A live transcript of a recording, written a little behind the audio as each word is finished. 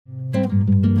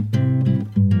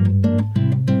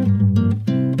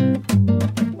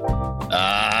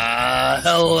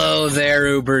Hello there,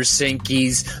 Uber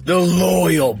Sinkies, the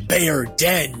loyal Bear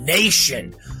Den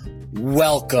Nation.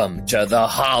 Welcome to the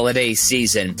holiday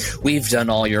season. We've done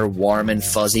all your warm and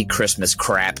fuzzy Christmas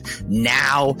crap.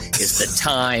 Now is the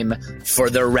time for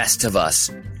the rest of us.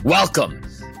 Welcome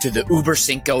to the Uber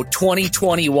Cinco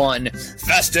 2021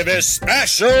 Festivus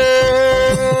Special!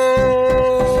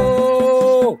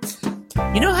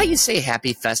 You know how you say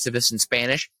Happy Festivus in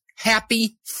Spanish?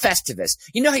 Happy Festivus.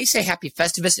 You know how you say Happy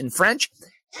Festivus in French?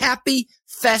 Happy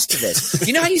Festivus.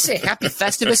 You know how you say Happy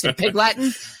Festivus in Pig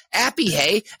Latin? Appy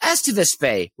hey, Estivus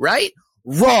Fay, right?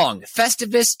 Wrong.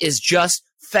 Festivus is just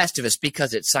Festivus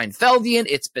because it's Seinfeldian,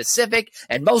 it's specific,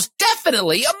 and most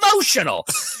definitely emotional.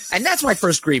 And that's my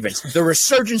first grievance. The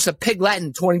resurgence of Pig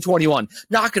Latin 2021.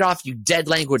 Knock it off, you dead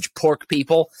language pork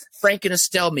people. Frank and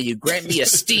Estelle, may you grant me a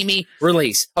steamy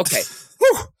release. Okay.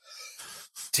 Whew.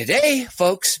 Today,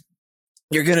 folks,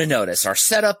 you're going to notice our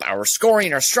setup, our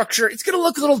scoring, our structure, it's going to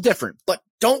look a little different. But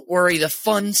don't worry, the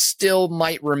fun still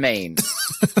might remain.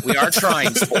 We are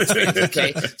trying, sports fans,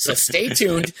 okay? So stay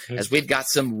tuned as we've got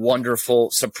some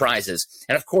wonderful surprises.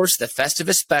 And, of course, the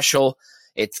Festivus Special,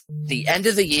 it's the end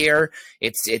of the year.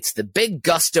 It's the big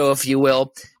gusto, if you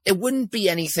will. It wouldn't be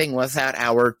anything without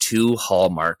our two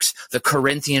hallmarks, the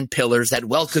Corinthian pillars that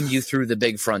welcome you through the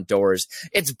big front doors.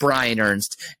 It's Brian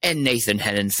Ernst and Nathan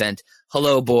Henenfent.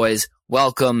 Hello, boys.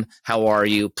 Welcome. How are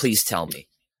you? Please tell me.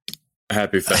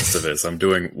 Happy Festivus. I'm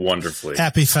doing wonderfully.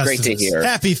 Happy Festivus. Great to hear.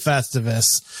 Happy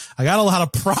Festivus. I got a lot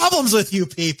of problems with you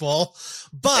people,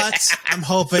 but I'm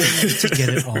hoping to get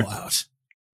it all out.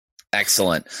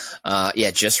 Excellent.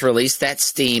 Just release that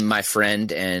steam, my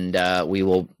friend, and we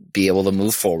will be able to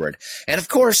move forward. And of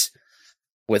course,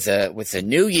 with a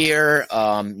new year,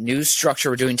 new structure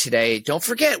we're doing today, don't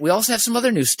forget, we also have some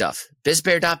other new stuff.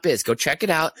 bizbear.biz. Go check it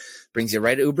out. Brings you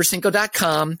right to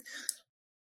ubercinco.com.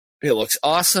 It looks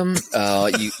awesome.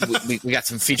 We got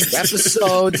some featured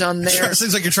episodes on there. It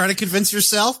seems like you're trying to convince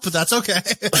yourself, but that's okay.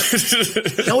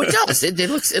 No, it does.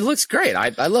 It looks great.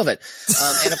 I love it.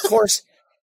 And of course,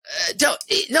 can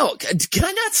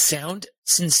I not sound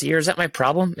sincere? Is that my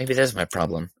problem? Maybe that's my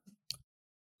problem.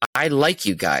 I like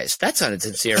you guys. That sounded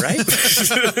sincere, right?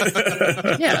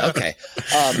 Yeah, okay.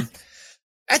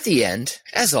 At the end,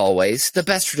 as always, the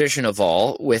best tradition of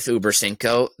all with Uber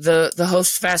Cinco, the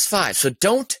host Fast Five. So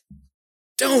don't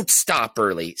stop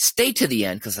early. Stay to the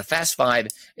end because the Fast Five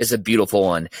is a beautiful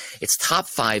one. It's top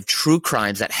 5 true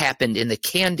crimes that happened in the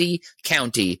Candy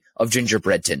County of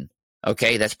Gingerbreadton.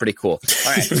 Okay, that's pretty cool.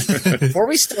 All right. Before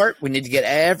we start, we need to get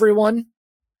everyone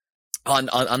on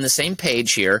the same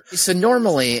page here. So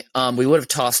normally we would have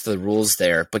tossed the rules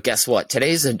there, but guess what?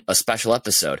 Today's a special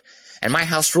episode. And my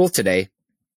house rule today,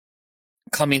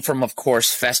 coming from, of course,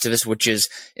 Festivus, which is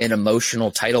an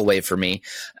emotional tidal wave for me,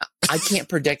 I can't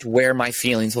predict where my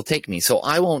feelings will take me. So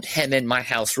I won't hem in my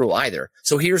house rule either.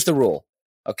 So here's the rule.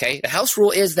 Okay? The house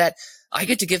rule is that I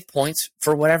get to give points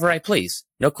for whatever I please.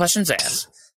 No questions asked.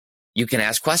 You can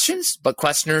ask questions, but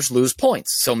questioners lose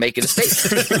points. So make it a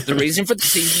statement. The reason for the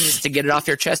season is to get it off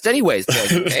your chest anyways,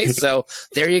 boys, okay? So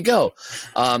there you go.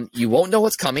 You won't know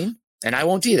what's coming, and I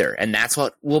won't either. And that's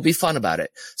what will be fun about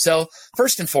it. So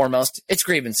first and foremost, it's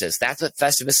grievances. That's what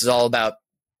Festivus is all about.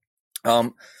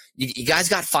 You guys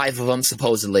got 5 of them,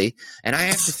 supposedly, and I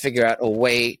have to figure out a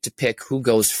way to pick who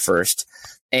goes first.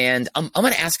 And I'm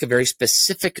going to ask a very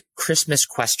specific Christmas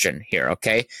question here,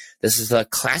 okay? This is a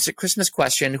classic Christmas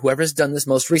question. Whoever's done this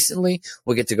most recently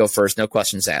will get to go first. No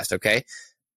questions asked, okay?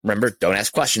 Remember, don't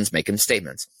ask questions, make them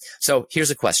statements. So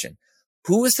here's a question.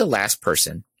 Who was the last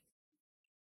person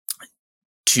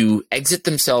to exit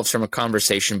themselves from a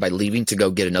conversation by leaving to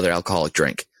go get another alcoholic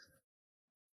drink?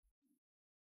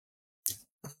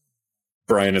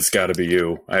 Brian, it's got to be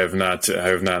you. I have not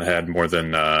had more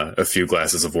than a few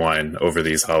glasses of wine over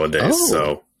these holidays. Oh.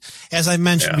 So, as I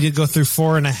mentioned, we did go through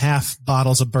 4.5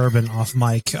 bottles of bourbon off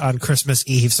mic on Christmas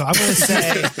Eve. So I'm going to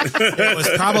say it was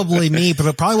probably me, but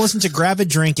it probably wasn't to grab a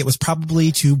drink. It was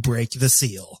probably to break the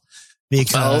seal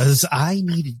because I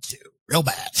needed to real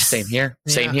bad. Same here.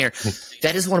 Same here.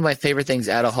 That is one of my favorite things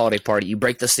at a holiday party. You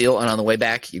break the seal, and on the way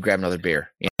back, you grab another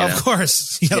beer. You know? Of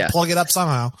course. You got to plug it up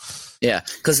somehow. Yeah,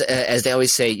 because as they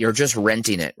always say, you're just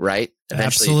renting it, right?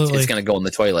 Eventually, Absolutely. it's going to go in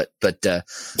the toilet. But yeah.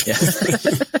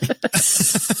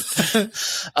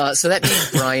 So that means,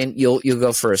 Brian, you'll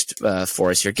go first for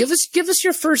us here. Give us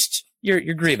your first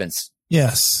your grievance.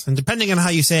 Yes, and depending on how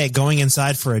you say it, going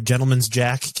inside for a gentleman's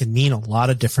jack can mean a lot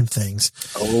of different things.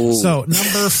 Oh, so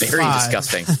number 5. Very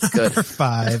disgusting. Good. Number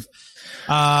 5.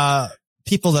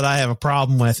 people that I have a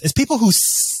problem with is people who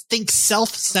think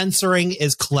self-censoring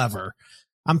is clever.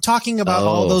 I'm talking about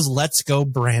all those Let's Go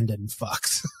Brandon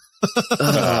fucks.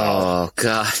 Oh,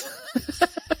 God.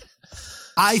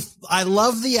 I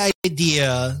love the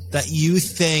idea that you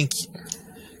think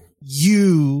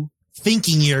you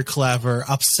thinking you're clever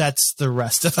upsets the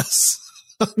rest of us.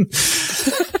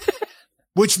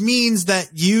 Which means that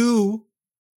you,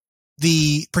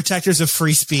 the protectors of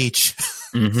free speech,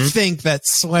 think that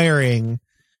swearing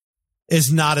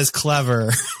is not as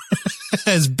clever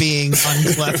as being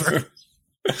unclever.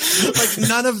 Like,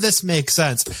 none of this makes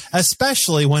sense,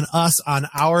 especially when us on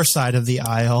our side of the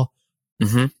aisle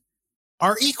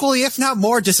are equally, if not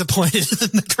more, disappointed in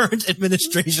the current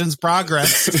administration's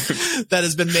progress that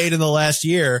has been made in the last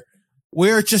year.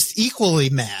 We're just equally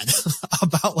mad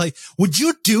about, like, would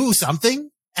you do something,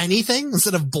 anything,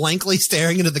 instead of blankly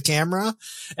staring into the camera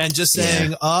and just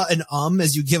saying and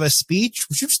as you give a speech?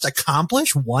 Would you just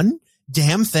accomplish one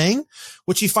damn thing?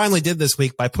 Which he finally did this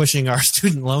week by pushing our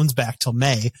student loans back till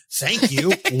May. Thank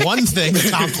you. One thing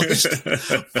accomplished.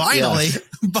 Finally. Yeah.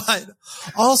 But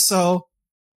also,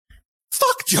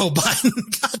 fuck Joe Biden.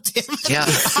 God damn it. Yeah.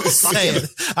 I'll say it.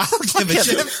 I don't give a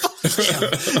shit.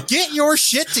 Fuck him. Get your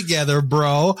shit together,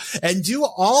 bro, and do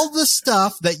all the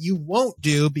stuff that you won't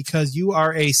do because you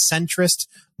are a centrist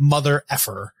mother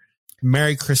effer.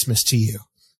 Merry Christmas to you.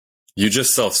 You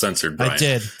just self-censored, Brian. I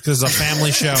did, because it's a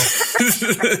family show.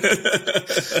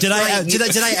 Did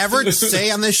I ever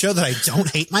say on this show that I don't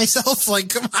hate myself? Like,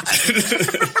 come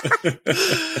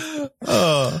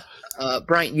on.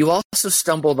 Brian, you also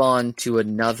stumbled on to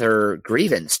another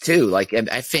grievance too. Like,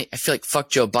 I feel like fuck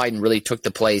Joe Biden really took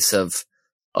the place of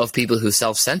people who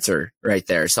self-censor right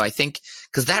there. So I think,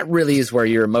 because that really is where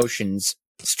your emotions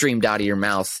streamed out of your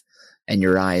mouth and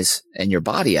your eyes and your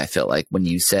body, I feel like, when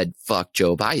you said fuck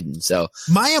Joe Biden. So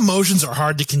my emotions are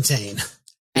hard to contain.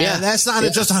 Yeah, and that's not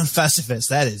just on Festivus.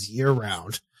 That is year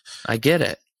round. I get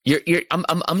it. I'm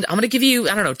going to give you,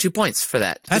 I don't know, 2 points for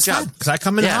that. That's good job. Because I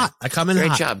come in hot. Great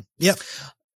hot. job. Yep.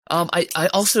 I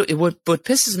also, what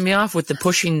pisses me off with the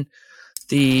pushing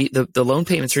the loan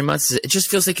payments 3 months is it just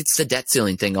feels like it's the debt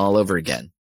ceiling thing all over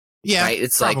again. Yeah. Right?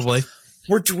 It's probably.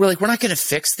 Like, we're not going to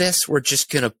fix this. We're just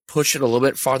going to push it a little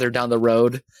bit farther down the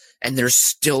road. And there's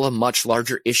still a much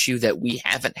larger issue that we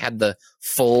haven't had the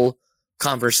full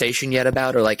conversation yet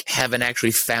about, or like haven't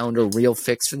actually found a real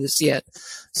fix for this yet.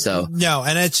 So no.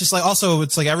 And it's just like, also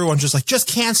it's like everyone's just like, just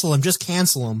cancel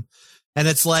him. And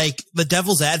it's like the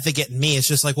devil's advocate in me is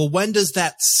just like, well, when does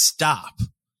that stop?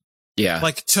 Yeah.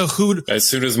 Like, to who? As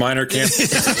soon as mine are canceled.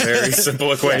 It's a very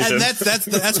simple equation. And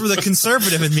that's where the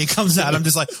conservative in me comes out. I'm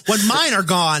just like, when mine are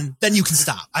gone, then you can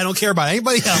stop. I don't care about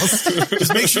anybody else.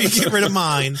 Just make sure you get rid of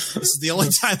mine. This is the only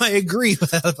time I agree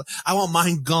with that. I want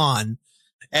mine gone.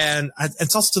 And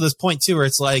it's also to this point too, where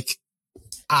it's like,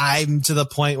 I'm to the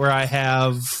point where it's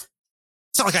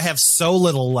not like I have so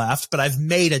little left, but I've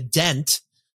made a dent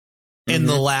in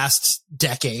the last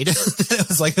decade. It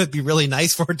was like, it'd be really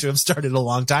nice for it to have started a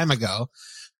long time ago,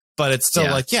 but it's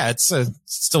still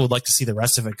still would like to see the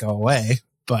rest of it go away,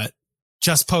 but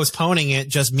just postponing it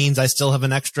just means I still have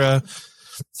an extra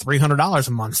 $300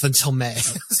 a month until May.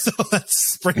 So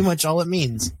that's pretty much all it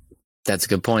means. That's a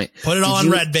good point. Put it all on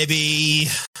red, baby.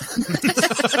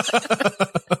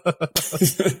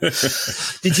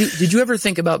 Did you ever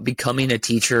think about becoming a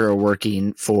teacher or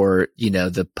working for,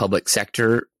 the public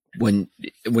sector when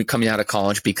coming out of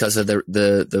college because of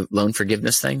the loan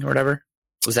forgiveness thing or whatever?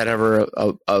 Was that ever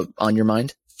on your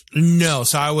mind? No.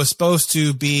 So I was supposed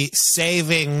to be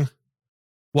saving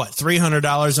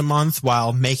 $300 a month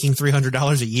while making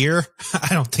 $300 a year. I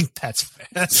don't think that's fair.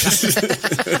 That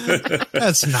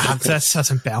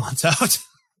doesn't balance out.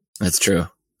 That's true.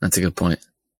 That's a good point.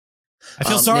 I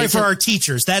feel sorry for our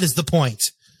teachers. That is the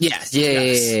point. Yeah.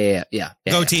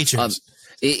 Go teachers.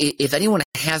 If anyone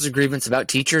has a grievance about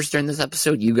teachers during this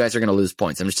episode, you guys are going to lose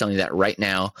points. I'm just telling you that right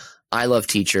now. I love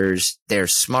teachers. They're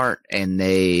smart and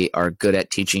they are good at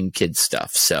teaching kids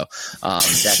stuff. So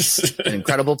that's an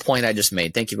incredible point I just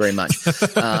made. Thank you very much.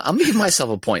 I'm going to give myself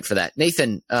a point for that.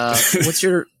 Nathan, what's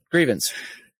your grievance?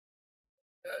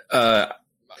 I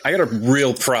got a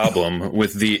real problem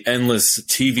with the endless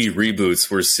TV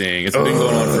reboots we're seeing. It's been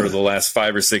going on for the last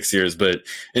 5 or 6 years, but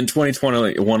in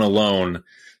 2021 alone,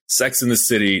 Sex and the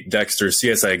City, Dexter,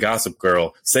 CSI Gossip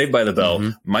Girl, Saved by the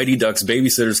Bell, Mighty Ducks,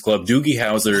 Babysitters Club, Doogie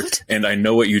Howser, and I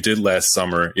Know What You Did Last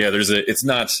Summer. Yeah, it's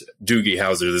not Doogie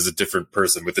Howser. There's a different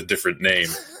person with a different name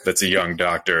that's a young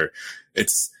doctor.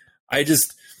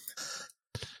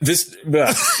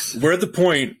 We're at the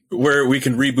point where we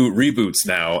can reboot reboots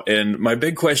now. And my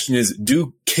big question is,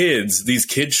 these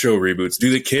kids show reboots, do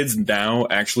the kids now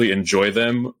actually enjoy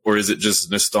them? Or is it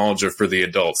just nostalgia for the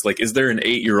adults? Like, is there an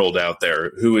 8-year-old out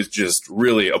there who is just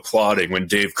really applauding when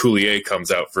Dave Coulier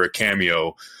comes out for a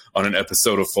cameo on an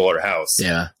episode of Fuller House?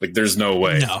 Yeah. Like, there's no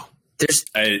way. No.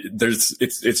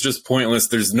 It's just pointless.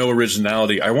 There's no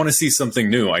originality. I want to see something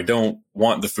new. I don't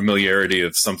want the familiarity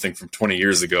of something from 20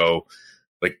 years ago.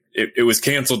 Like, it was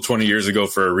canceled 20 years ago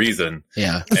for a reason.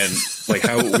 Yeah. And like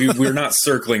how we're not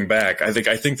circling back. I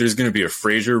think there's going to be a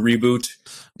Frasier reboot.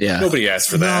 Yeah. Nobody asked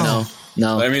for that.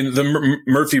 No. I mean, the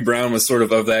Murphy Brown was sort of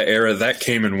that era. That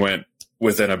came and went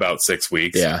within about 6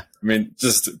 weeks. Yeah. I mean,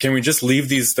 can we just leave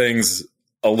these things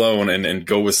alone and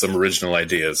go with some original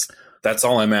ideas? That's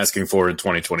all I'm asking for in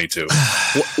 2022.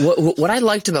 What I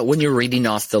liked about when you're reading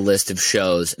off the list of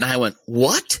shows, and I went,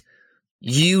 what?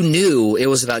 You knew it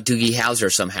was about Doogie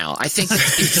Howser somehow. I think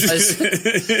because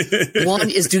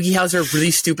one, is Doogie Howser a really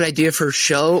stupid idea for a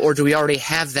show, or do we already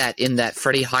have that in that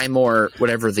Freddie Highmore,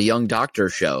 whatever, the Young Doctor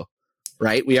show,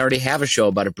 right? We already have a show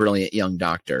about a brilliant young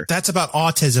doctor. That's about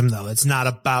autism, though. It's not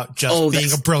about just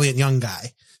being a brilliant young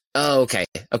guy. Oh, okay.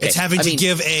 It's having to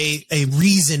give a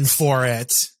reason for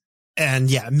it,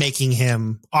 and making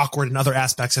him awkward in other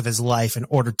aspects of his life in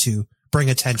order to bring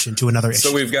attention to another issue.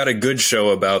 So we've got a good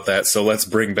show about that. So let's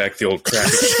bring back the old crappy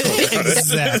show about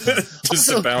Exactly. it. Just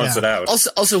to balance it out.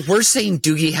 Also, we're saying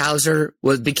Doogie Howser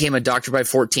became a doctor by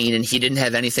 14 and he didn't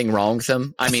have anything wrong with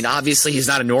him. I mean, obviously he's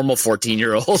not a normal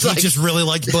 14-year-old. He just really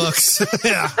liked books.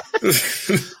 Yeah.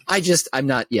 I'm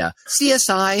not.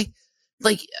 CSI,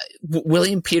 like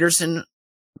William Peterson,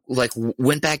 like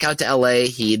went back out to LA.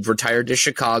 He'd retired to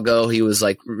Chicago. He was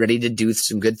like ready to do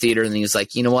some good theater. And he was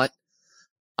like, you know what?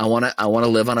 I want to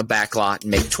live on a back lot and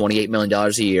make $28 million a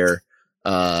year,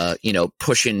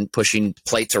 pushing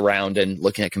plates around and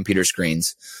looking at computer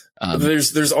screens.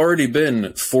 There's already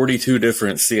been 42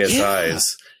 different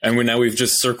CSIs. And we've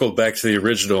just circled back to the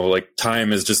original. Like,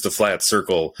 time is just a flat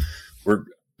circle.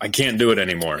 I can't do it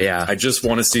anymore. Yeah. I just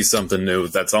want to see something new.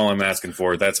 That's all I'm asking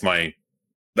for. That's my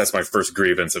first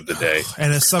grievance of the day.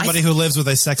 And as somebody who lives with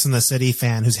a Sex and the City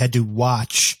fan who's had to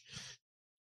watch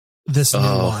this new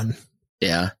one.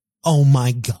 Yeah. Oh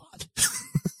my God.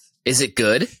 Is it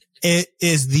good? It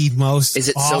is the most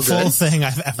awful thing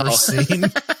I've ever seen.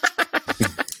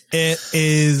 It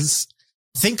is.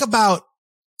 Think about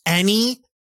any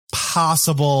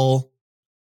possible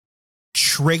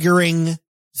triggering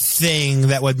thing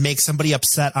that would make somebody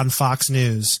upset on Fox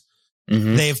News.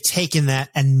 Mm-hmm. They've taken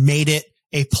that and made it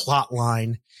a plot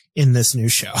line in this new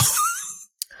show.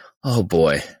 Oh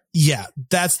boy. Yeah,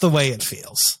 that's the way it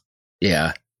feels.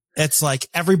 Yeah. It's like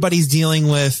everybody's dealing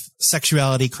with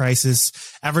sexuality crisis.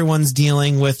 Everyone's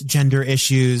dealing with gender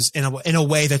issues in a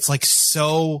way that's like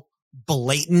so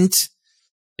blatant.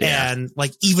 Yeah. And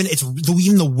like even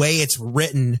the way it's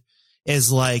written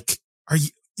is like,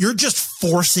 you're just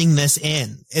forcing this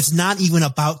in. It's not even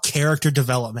about character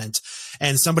development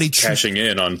and somebody cashing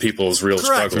in on people's real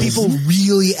struggles. People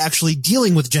really actually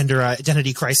dealing with gender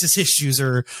identity crisis issues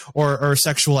or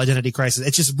sexual identity crisis.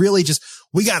 It's just really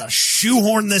we got to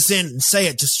shoehorn this in and say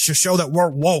it just to show that we're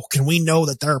woke and we know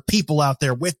that there are people out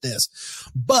there with this,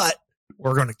 but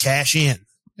we're going to cash in.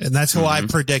 And that's who I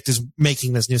predict is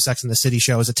making this new Sex and the City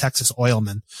show as a Texas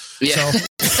oilman. Yeah.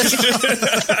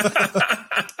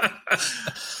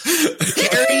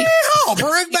 Gary,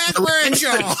 bring back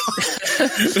Bradshaw.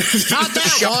 Not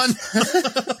that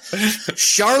Sean.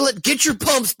 Charlotte, get your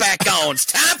pumps back on. It's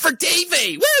time for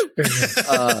TV. Woo!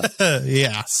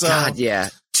 Yeah. So. God, yeah.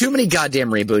 Too many goddamn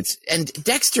reboots. And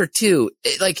Dexter, too.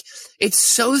 It's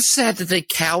so sad that they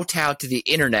kowtow to the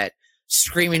internet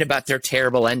screaming about their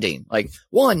terrible ending. Like,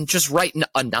 one, just write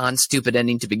a non-stupid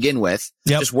ending to begin with.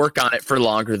 Yep. Just work on it for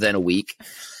longer than a week.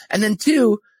 And then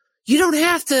two, you don't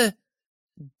have to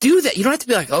do that. You don't have to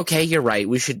be like, okay, you're right.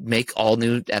 We should make all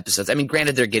new episodes. I mean,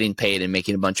 granted, they're getting paid and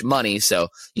making a bunch of money. So,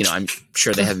 I'm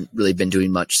sure they haven't really been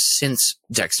doing much since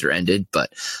Dexter ended.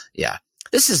 But yeah,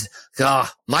 this is,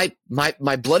 my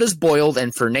blood is boiled.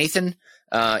 And for Nathan,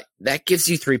 that gives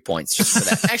you 3 points just for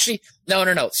that. Actually,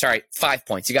 no. Sorry. 5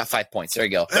 points. You got 5 points. There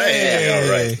you go. Hey,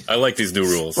 all right. I like these new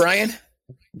rules. Brian,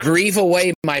 grieve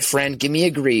away, my friend. Give me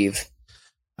a grieve.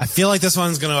 I feel like this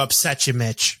one's going to upset you,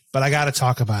 Mitch, but I got to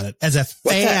talk about it. As a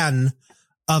fan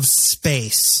of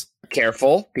space.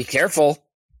 Be careful.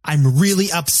 I'm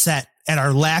really upset at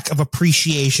our lack of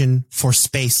appreciation for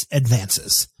space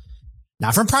advances.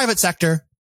 Not from private sector,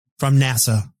 from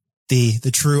NASA,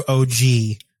 the true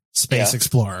OG space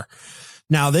explorer.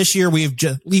 Now, this year,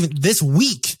 this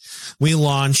week, we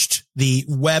launched the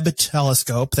Webb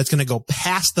telescope that's going to go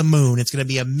past the moon. It's going to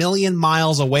be 1 million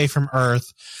miles away from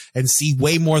Earth and see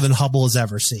way more than Hubble has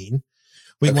ever seen.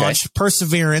 We launched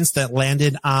Perseverance that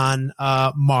landed on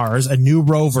Mars, a new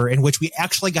rover in which we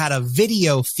actually got a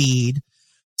video feed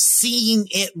seeing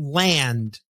it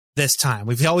land this time.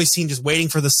 We've always seen just waiting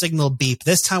for the signal beep.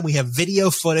 This time we have video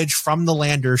footage from the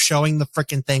lander showing the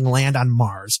freaking thing land on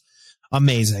Mars.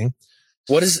 Amazing.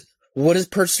 What is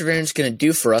Perseverance going to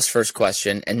do for us? First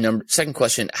question. And second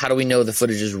question, how do we know the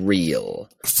footage is real?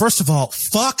 First of all,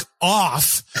 fuck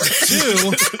off.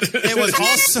 Two, it was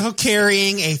also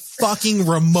carrying a fucking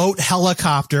remote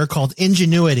helicopter called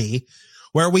Ingenuity,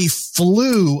 where we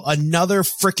flew another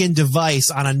freaking device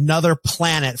on another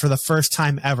planet for the first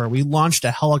time ever. We launched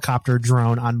a helicopter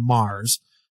drone on Mars.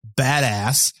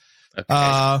 Badass.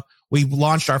 Okay. We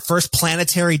launched our first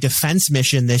planetary defense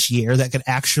mission this year that could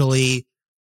actually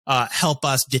help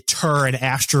us deter an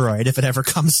asteroid if it ever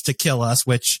comes to kill us,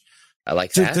 which I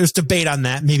like that. There's debate on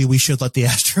that. Maybe we should let the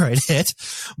asteroid hit,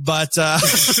 but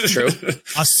true.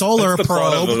 A solar That's the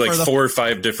probe plot of 4 or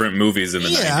 5 different movies in the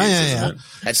 90s. Yeah.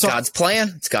 That's God's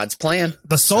plan. It's God's plan.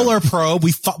 The solar probe,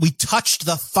 we touched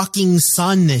the fucking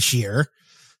sun this year.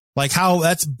 Like how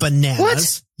that's bananas.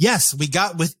 What? Yes, we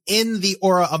got within the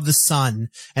aura of the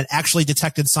sun and actually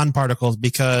detected sun particles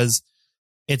because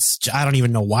I don't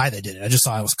even know why they did it. I just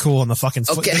thought it was cool in the fucking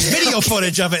video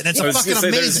footage of it. And it's fucking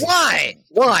amazing.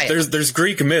 Why? There's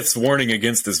Greek myths warning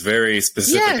against this very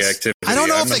specific activity. I don't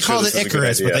know if they called it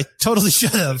Icarus, but they totally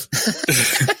should have.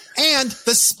 And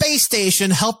the space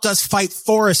station helped us fight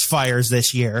forest fires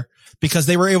this year because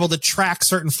they were able to track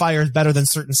certain fires better than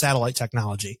certain satellite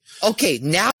technology. Okay,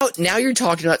 now you're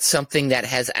talking about something that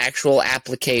has actual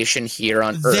application here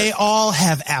on Earth. They all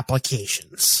have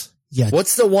applications. Yeah.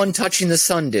 What's the one touching the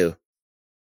sun do?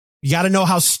 You got to know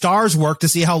how stars work to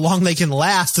see how long they can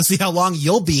last, to see how long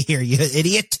you'll be here, you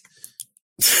idiot.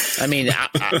 I mean,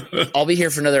 I'll be here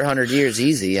for another 100 years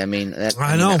easy. I mean,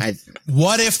 I know.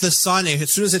 What if the sun,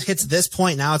 as soon as it hits this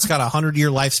point, now it's got a 100-year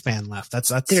lifespan left?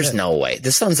 There's no way.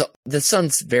 The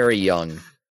sun's very young.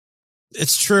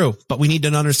 It's true, but we need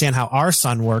to understand how our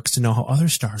sun works to know how other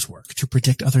stars work, to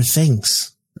predict other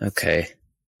things. Okay.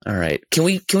 All right. Can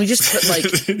we just put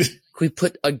can we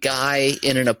put a guy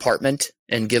in an apartment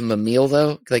and give him a meal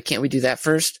though? Like, can't we do that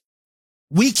first?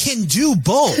 We can do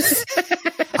both.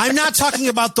 I'm not talking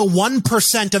about the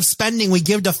 1% of spending we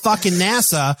give to fucking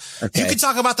NASA. Okay. You could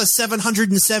talk about the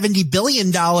 $770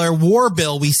 billion war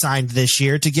bill we signed this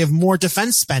year to give more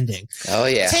defense spending. Oh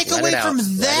yeah. Take away from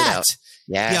that.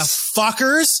 Yes. You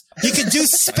fuckers. You can do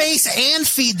space and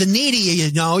feed the needy,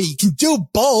 you know. You can do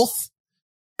both.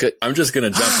 Good. I'm just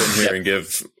going to jump in here and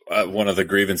give one of the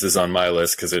grievances on my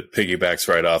list because it piggybacks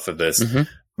right off of this.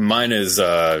 Mm-hmm. Mine is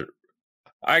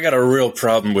I got a real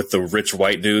problem with the rich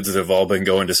white dudes that have all been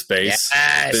going to space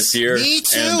this year. Me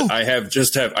too. And I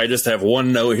just have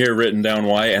one note here written down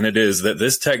why, and it is that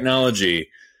this technology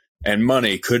and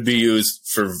money could be used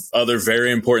for other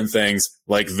very important things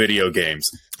like video games.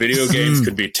 Video games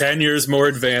could be 10 years more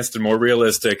advanced and more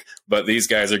realistic, but these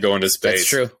guys are going to space. That's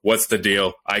true. What's the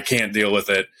deal? I can't deal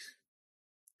with it.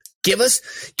 Give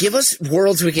us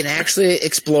worlds we can actually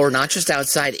explore, not just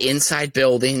inside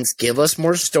buildings. Give us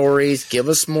more stories. Give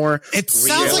us more. It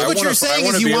sounds like what you're saying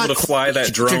is you want to fly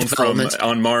that drone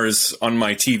on Mars on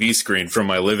my TV screen from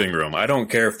my living room. I don't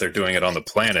care if they're doing it on the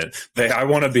planet. I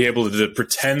want to be able to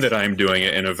pretend that I'm doing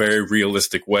it in a very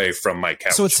realistic way from my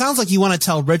couch. So it sounds like you want to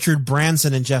tell Richard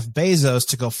Branson and Jeff Bezos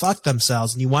to go fuck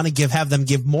themselves, and you want to have them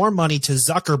give more money to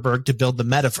Zuckerberg to build the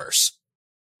metaverse.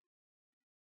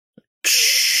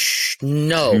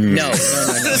 No.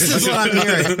 This is what I'm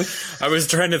hearing. I was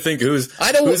trying to think who's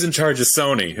in charge of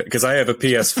Sony, because I have a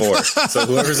PS4. So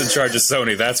whoever's in charge of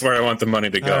Sony, that's where I want the money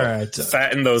to go. All right.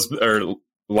 Fatten those, or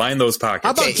line those pockets.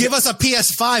 How about give us a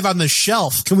PS5 on the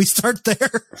shelf? Can we start there?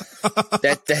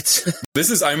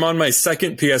 I'm on my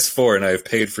second PS4 and I have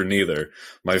paid for neither.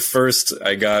 My first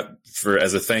I got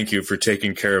as a thank you for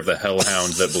taking care of the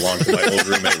hellhound that belonged to my old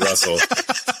roommate Russell.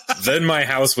 Then my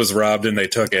house was robbed and they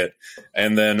took it.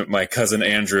 And then my cousin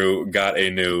Andrew got a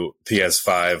new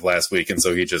PS5 last week, and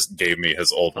so he just gave me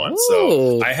his old one. Ooh.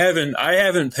 So I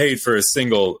haven't paid for a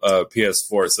single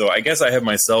PS4. So I guess I have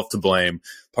myself to blame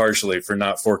partially for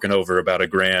not forking over about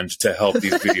 $1,000 to help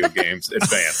these video games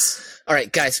advance. All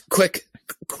right, guys, quick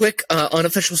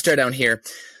unofficial stare down here.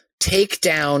 Take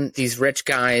down these rich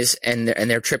guys and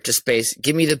their trip to space.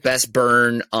 Give me the best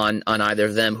burn on either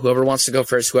of them. Whoever wants to go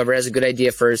first, whoever has a good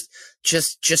idea first,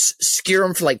 just skewer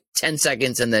them for like 10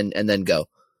 seconds and then go.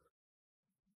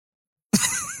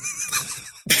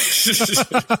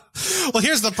 Well,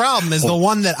 here's the problem is the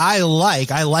one that I like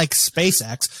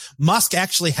SpaceX. Musk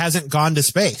actually hasn't gone to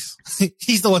space.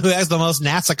 He's the one who has the most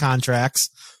NASA contracts,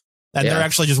 and they're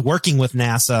actually just working with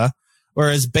NASA.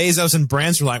 Whereas Bezos and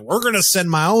Branson are like, we're going to send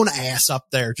my own ass up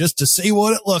there just to see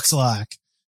what it looks like.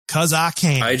 'Cause I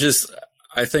can.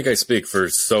 I think I speak for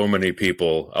so many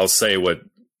people. I'll say what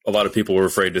a lot of people were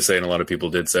afraid to say, and a lot of people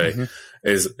did say,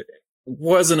 is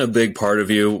wasn't a big part of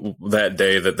you that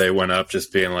day that they went up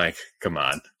just being like, come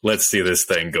on, let's see this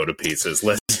thing go to pieces.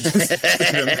 Let's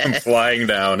come flying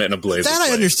down in a blaze. That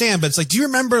I understand, but it's like, do you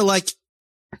remember, like,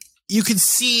 you could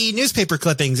see newspaper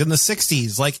clippings in the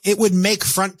 60s. Like, it would make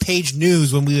front page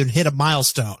news when we would hit a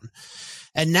milestone.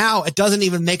 And now it doesn't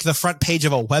even make the front page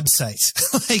of a website.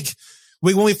 Like,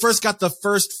 when we first got the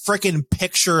first frickin'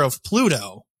 picture of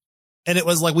Pluto, and it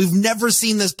was like, we've never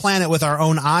seen this planet with our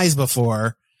own eyes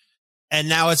before. And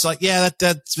now it's like, yeah,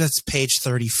 that's page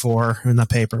 34 in the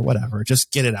paper, whatever.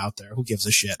 Just get it out there. Who gives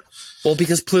a shit? Well,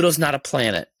 because Pluto's not a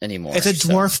planet anymore. It's a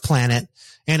dwarf planet,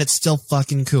 and it's still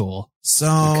fucking cool.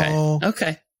 So,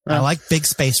 okay. I like big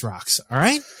space rocks. All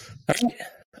right.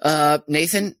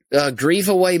 Nathan, grieve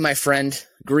away, my friend.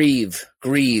 Grieve.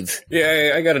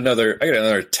 Yeah, I got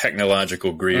another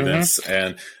technological grievance,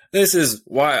 and this is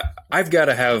why I've got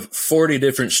to have 40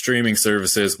 different streaming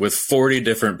services with 40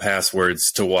 different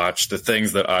passwords to watch the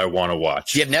things that I want to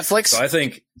watch. Do you have Netflix? So I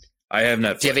think I have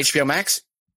Netflix. Do you have HBO Max?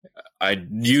 I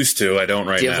used to. I don't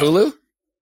right now. Do you have Hulu?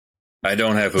 I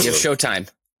don't have Hulu. Do you have Showtime?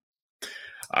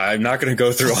 I'm not going to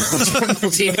go through all of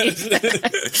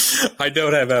them. I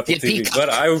don't have Apple TV,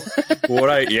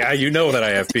 but yeah, you know that I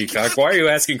have Peacock. Why are you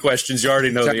asking questions you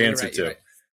already know the answer to? Right.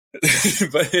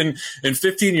 But in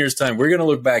 15 years' time, we're going to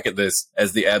look back at this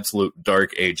as the absolute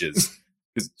dark ages.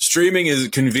 Because streaming is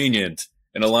convenient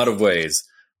in a lot of ways,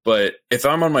 but if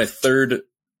I'm on my third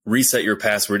reset your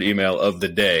password email of the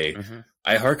day,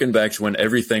 I harken back to when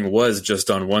everything was just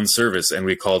on one service, and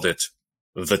we called it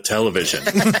the television.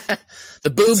 The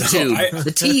boob tube,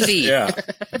 the TV. Yeah,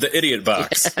 the idiot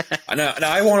box. Now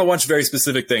I want to watch very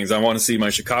specific things. I want to see my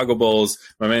Chicago Bulls,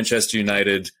 my Manchester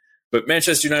United. But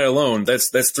Manchester United alone,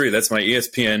 that's three. That's my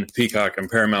ESPN, Peacock, and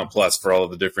Paramount Plus for all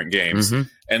of the different games.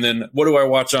 And then what do I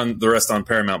watch on the rest on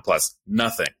Paramount Plus?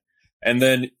 Nothing. And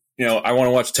then, I want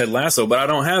to watch Ted Lasso, but I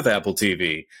don't have Apple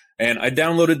TV. And I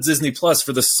downloaded Disney Plus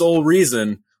for the sole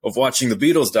reason of watching the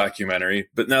Beatles documentary.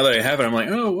 But now that I have it, I'm like,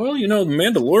 oh, well, The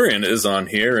Mandalorian is on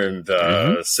here, and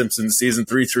Simpsons season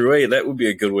 3 through 8. That would be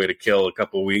a good way to kill a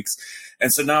couple weeks.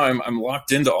 And so now I'm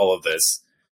locked into all of this.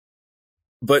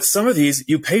 But some of these,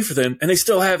 you pay for them, and they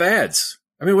still have ads.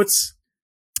 I mean,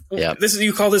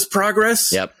 you call this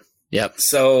progress? Yep.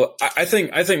 So I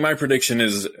think my prediction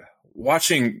is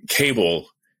watching cable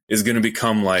is going to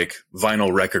become like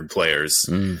vinyl record players.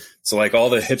 So like all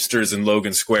the hipsters in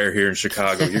Logan Square here in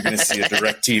Chicago, you're going to see a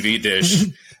DirecTV dish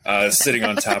sitting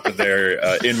on top of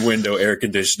their in-window air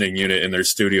conditioning unit in their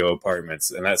studio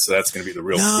apartments. And that's going to be the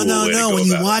real cool way to go No. When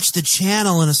you watch the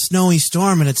channel in a snowy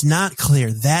storm and it's not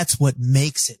clear, that's what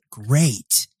makes it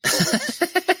great.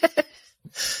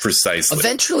 Precisely.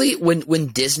 Eventually, when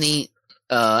Disney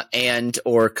and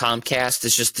or Comcast,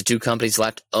 it's just the two companies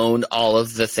left, own all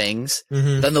of the things,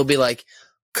 then they'll be like,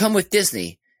 come with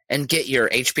Disney and get your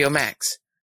HBO Max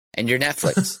and your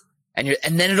Netflix. And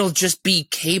then it'll just be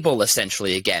cable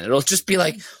essentially again. It'll just be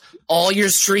like all your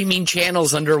streaming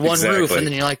channels under one roof. And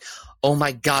then you're like, oh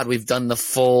my God, we've done the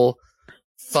full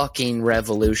fucking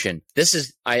revolution. This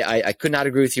is, I could not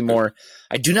agree with you more.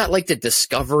 I do not like that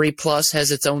Discovery Plus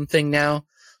has its own thing now.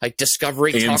 Like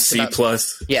Discovery talks about,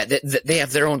 Plus. Yeah, they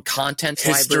have their own content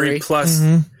History library. Plus.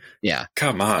 Yeah.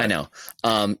 Come on. I know.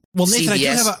 Well, Nathan,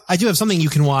 I do have something you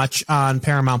can watch on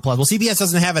Paramount Plus. Well, CBS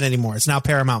doesn't have it anymore. It's now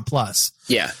Paramount Plus.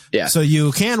 Yeah. So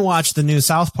you can watch the new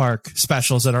South Park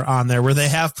specials that are on there, where they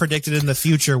have predicted in the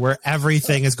future where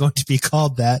everything is going to be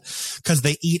called that because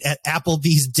they eat at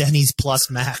Applebee's, Denny's,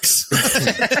 Plus Max.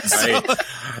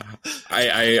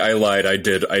 I lied. I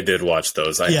did watch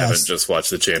those. I haven't just watched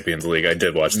the Champions League. I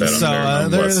did watch that on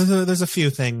Paramount Plus. There's a few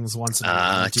things once in a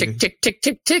while. Tick, tick, tick,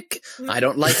 tick, tick. I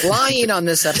don't like lying on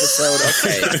this episode.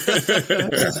 Okay.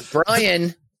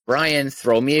 Brian,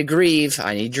 throw me a grieve.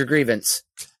 I need your grievance.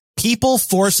 People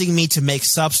forcing me to make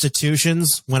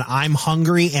substitutions when I'm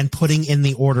hungry and putting in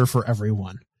the order for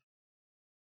everyone.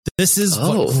 This is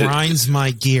what grinds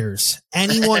my gears.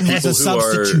 Anyone who's a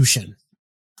substitution.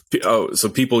 So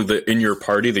people that in your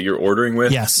party that you're ordering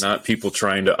with? Yes. Not people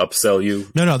trying to upsell you?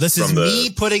 No. This is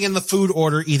me putting in the food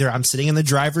order. Either I'm sitting in the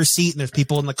driver's seat and there's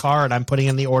people in the car and I'm putting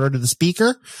in the order to the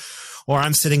speaker, or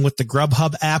I'm sitting with the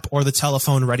Grubhub app or the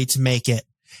telephone ready to make it.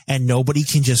 And nobody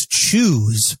can just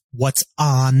choose what's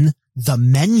on the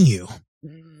menu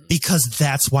because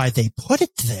that's why they put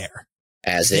it there.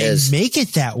 They make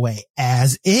it that way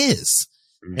as is.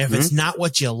 If it's not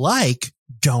what you like,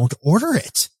 don't order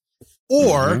it.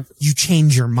 Or you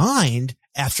change your mind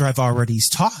after I've already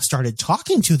started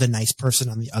talking to the nice person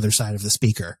on the other side of the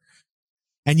speaker.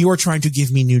 And you are trying to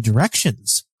give me new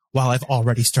directions while I've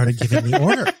already started giving the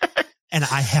order. And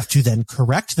I have to then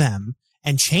correct them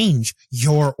and change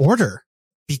your order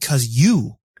because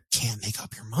you can't make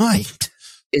up your mind.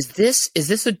 Is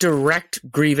this a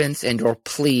direct grievance and or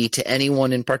plea to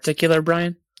anyone in particular,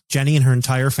 Brian? Jenny and her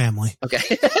entire family. Okay.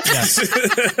 Yes.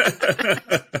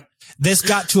 This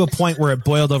got to a point where it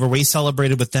boiled over. We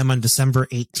celebrated with them on December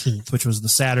 18th, which was the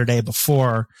Saturday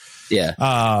before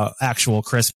actual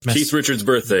Christmas. Keith Richards'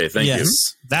 birthday. Thank you.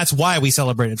 That's why we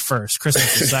celebrated first.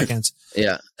 Christmas was second.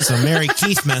 Yeah. So Merry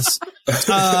Keithmas.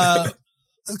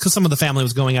 Because some of the family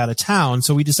was going out of town.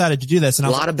 So we decided to do this. And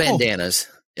a lot of bandanas.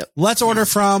 Yep. Let's order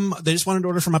they just wanted to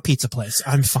order from a pizza place.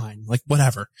 I'm fine. Like,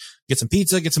 whatever. Get some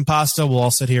pizza, get some pasta. We'll all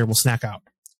sit here. We'll snack out.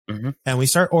 And we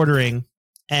start ordering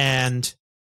and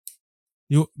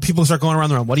people start going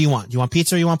around the room. What do you want? Do you want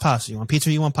pizza or you want pasta? You want pizza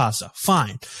or you want pasta?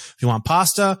 Fine. If you want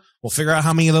pasta, we'll figure out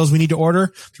how many of those we need to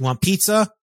order. If you want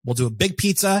pizza, we'll do a big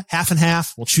pizza, half and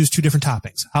half. We'll choose 2 different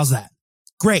toppings. How's that?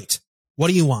 Great. What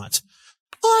do you want?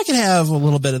 Oh, I can have a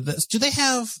little bit of this. Do they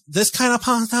have this kind of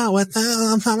pasta with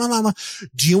that?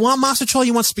 Do you want mozzarella?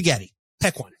 You want spaghetti?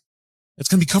 Pick one. It's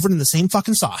going to be covered in the same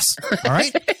fucking sauce. All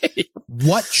right.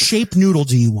 What shape noodle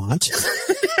do you want?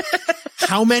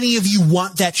 How many of you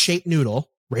want that shaped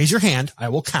noodle? Raise your hand. I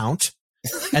will count.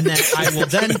 And then I will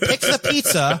then pick the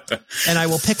pizza and I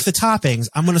will pick the toppings.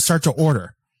 I'm going to start to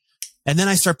order. And then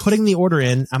I start putting the order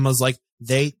in. I was like,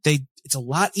 it's a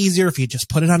lot easier if you just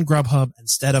put it on Grubhub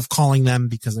instead of calling them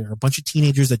because there are a bunch of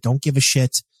teenagers that don't give a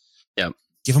shit. Yep.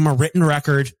 Give them a written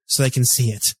record so they can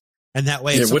see it. And that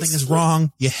way, if something is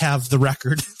wrong, you have the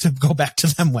record to go back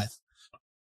to them with.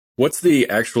 What's the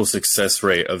actual success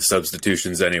rate of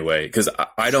substitutions anyway? Because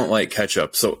I don't like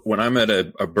ketchup. So when I'm at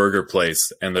a burger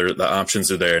place and the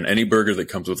options are there and any burger that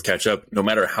comes with ketchup, no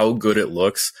matter how good it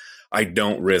looks, I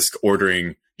don't risk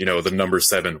ordering the number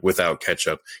 7 without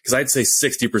ketchup. Because I'd say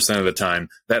 60% of the time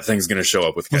that thing's going to show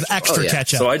up with ketchup. With extra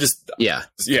ketchup. So I just,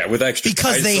 with extra.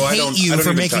 Because they hate you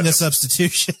for making the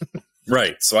substitution.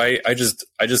 Right. So I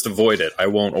just avoid it. I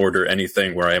won't order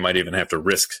anything where I might even have to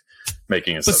risk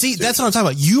making a substitution. But see, that's what I'm talking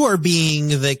about. You are being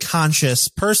the conscious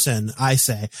person, I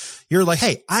say. You're like,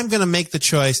 hey, I'm going to make the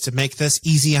choice to make this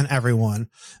easy on everyone.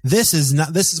 This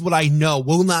is what I know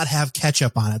will not have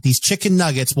ketchup on it. These chicken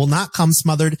nuggets will not come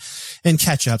smothered in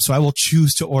ketchup, so I will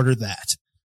choose to order that.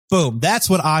 Boom. That's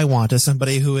what I want as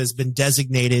somebody who has been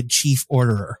designated chief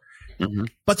orderer. Mm-hmm.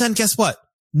 But then guess what?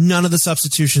 None of the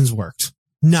substitutions worked.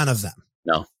 None of them.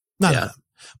 No. None of them.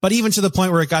 But even to the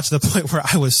point where it got to the point where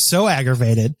I was so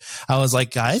aggravated, I was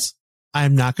like, guys,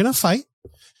 I'm not going to fight.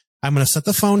 I'm going to set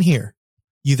the phone here.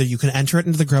 Either you can enter it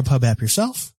into the Grubhub app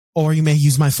yourself, or you may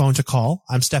use my phone to call.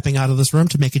 I'm stepping out of this room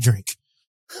to make a drink.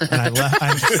 And I left.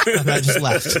 I just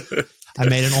left. I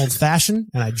made an old fashioned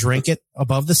and I drank it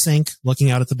above the sink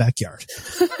looking out at the backyard.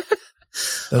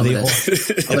 I'm going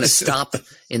to stop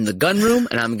in the gun room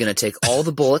and I'm going to take all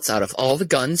the bullets out of all the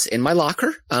guns in my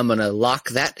locker. I'm going to lock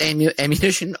that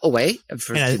ammunition away. With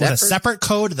a separate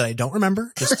code that I don't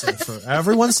remember, just for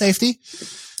everyone's safety,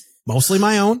 mostly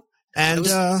my own. And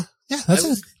that's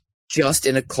it. Just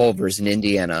in a Culver's in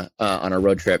Indiana on a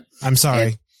road trip. I'm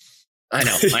sorry. I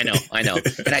know.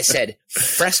 And I said,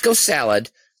 fresco salad,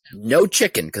 no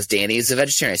chicken, because Danny is a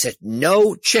vegetarian. I said,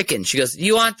 no chicken. She goes,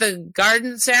 you want the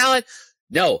garden salad?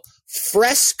 No,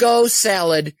 fresco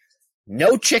salad,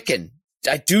 no chicken.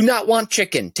 I do not want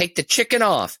chicken. Take the chicken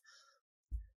off.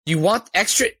 You want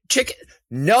extra chicken?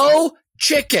 No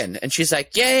chicken. And she's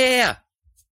like, yeah.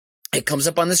 It comes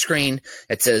up on the screen.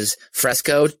 It says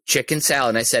fresco chicken salad.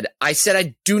 And I said,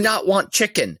 I do not want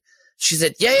chicken. She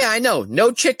said, yeah, I know.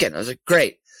 No chicken. I was like,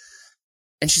 great.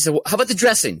 And she said, well, how about the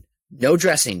dressing? No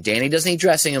dressing. Danny doesn't eat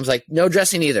dressing. I was like, no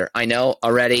dressing either. I know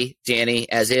already,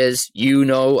 Danny, as is.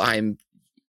 I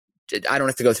don't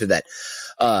have to go through that.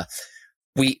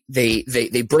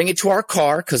 They bring it to our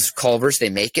car because Culver's, they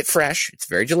make it fresh. It's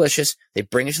very delicious. They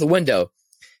bring it to the window.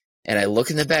 And I look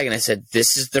in the bag and I said,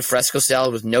 this is the fresco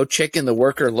salad with no chicken. The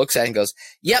worker looks at it and goes,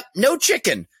 yep, no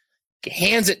chicken.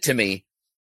 Hands it to me.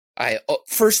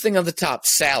 First thing on the top,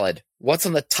 salad. What's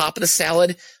on the top of the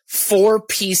salad? 4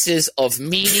 pieces of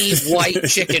meaty white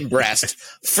chicken breast,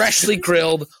 freshly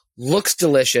grilled, looks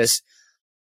delicious.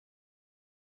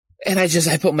 And I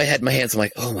put my head in my hands. I'm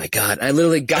like, oh my God. I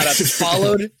literally got up,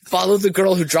 followed the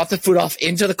girl who dropped the food off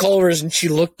into the Culver's, and she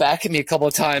looked back at me a couple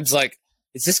of times like,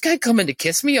 is this guy coming to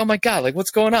kiss me? Oh my God, like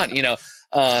what's going on?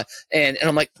 And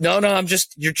I'm like, no,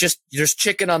 there's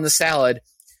chicken on the salad.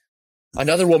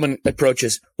 Another woman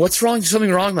approaches, what's wrong?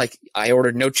 Something wrong? Like, I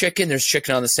ordered no chicken. There's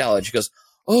chicken on the salad. She goes,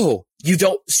 oh, you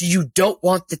don't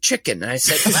want the chicken. And I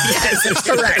said, yes, that's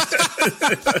correct.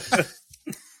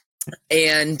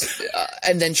 And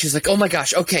then she's like, oh my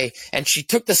gosh. Okay. And she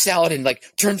took the salad and like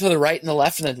turned to the right and the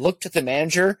left and then looked at the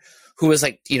manager who was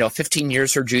like, 15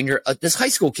 years her junior. This high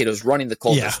school kid was running the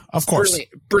Culver's. Yeah, of course.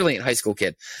 Brilliant high school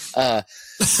kid. And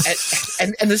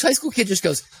this high school kid just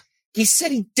goes, he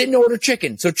said he didn't order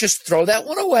chicken, so just throw that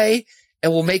one away and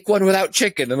we'll make one without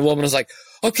chicken. And the woman was like,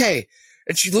 okay.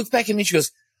 And she looked back at me and she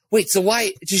goes, wait, so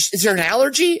why? Is there an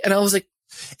allergy? And I was like,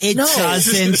 it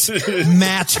doesn't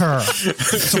matter.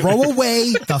 Throw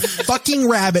away the fucking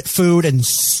rabbit food and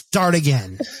start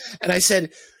again. And I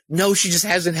said, no, she just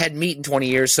hasn't had meat in 20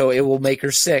 years, so it will make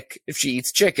her sick if she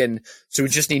eats chicken. So we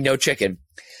just need no chicken.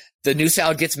 The new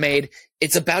salad gets made.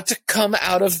 It's about to come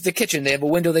out of the kitchen. They have a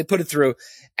window they put it through.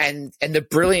 And the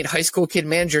brilliant high school kid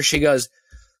manager, she goes,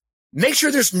 make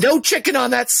sure there's no chicken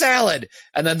on that salad.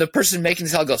 And then the person making the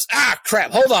salad goes, ah, crap,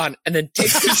 hold on. And then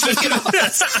takes the chicken off the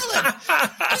salad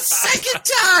a second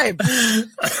time.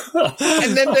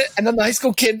 And then the high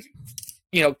school kid,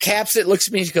 caps it, looks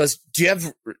at me, and she goes, do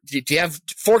you have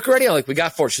fork ready? I'm like, we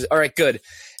got fork. She's all right, good.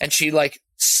 And she like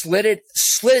slid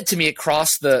it to me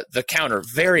across the counter.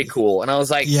 Very cool. And I was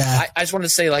like, yeah. I just wanted to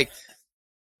say, like,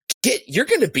 kid, you're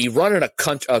going to be running a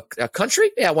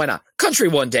country? Yeah, why not? Country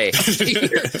one day.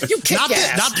 You kick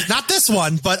ass. Not this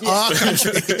one, but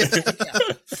country.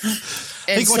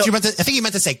 I think you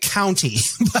meant to say county.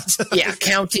 But yeah,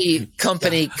 county,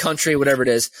 company, country, whatever it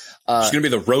is. She's going to be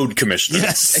the road commissioner.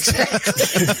 Yes,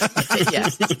 exactly. Yeah.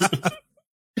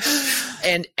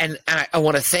 And I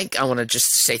want to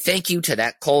just say thank you to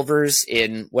that Culver's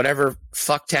in whatever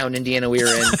fucktown Indiana we were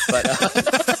in, but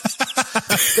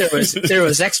there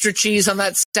was extra cheese on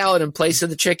that salad in place of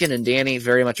the chicken, and Danny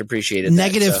very much appreciated that.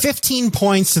 Negative 15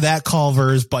 points to that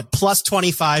Culver's, but plus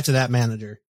 25 to that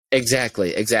manager.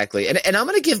 Exactly. And I'm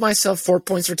going to give myself 4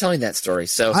 points for telling that story.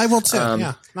 So I will too.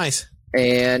 Yeah, nice.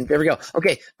 And there we go.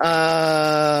 Okay,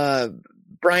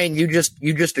 Brian, you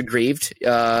just aggrieved.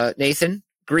 Nathan,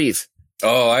 grieve.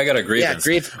 Oh, I got a grievance.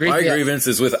 Yeah, grieve. My grievance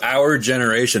is with our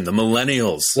generation, the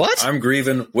millennials. What? I'm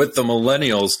grieving with the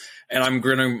millennials, and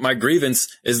my grievance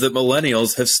is that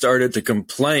millennials have started to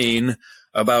complain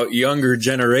about younger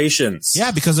generations.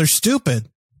 Yeah, because they're stupid.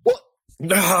 Well,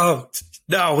 no,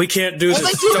 we can't do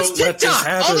this. Don't let this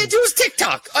happen. All they do is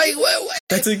TikTok.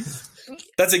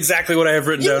 That's exactly what I have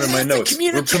written down in my notes.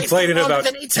 We're complaining about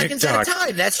TikTok.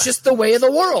 That's just the way of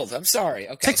the world. I'm sorry.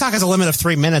 Okay. TikTok has a limit of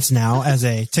 3 minutes now as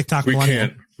a TikTok millennial.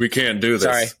 We can't do this.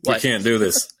 Sorry, we can't do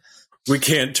this. We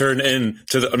can't turn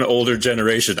into an older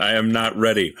generation. I am not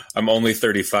ready. I'm only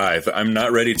 35. I'm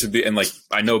not ready to be. And like,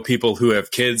 I know people who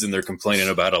have kids and they're complaining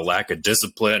about a lack of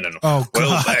discipline and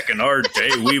back in our day,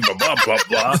 we blah, blah, blah,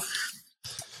 blah.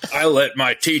 I let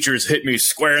my teachers hit me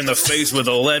square in the face with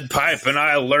a lead pipe, and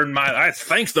I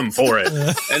thanked them for it.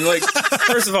 And like,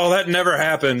 first of all, that never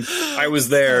happened. I was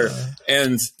there,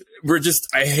 and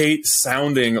I hate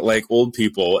sounding like old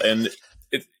people. And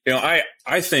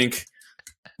I think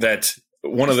that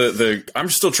one of I'm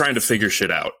still trying to figure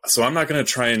shit out. So I'm not going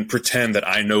to try and pretend that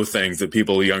I know things that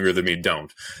people younger than me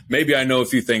don't. Maybe I know a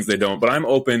few things they don't, but I'm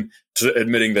open to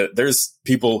admitting that there's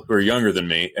people who are younger than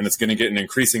me, and it's going to get an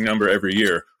increasing number every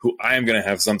year, who I am going to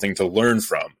have something to learn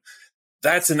from.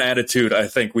 That's an attitude I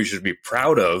think we should be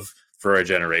proud of for our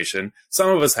generation. Some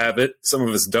of us have it, some of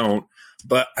us don't,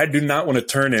 but I do not want to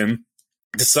turn him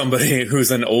to somebody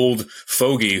who's an old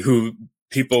fogey who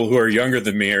people who are younger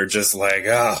than me are just like,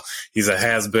 he's a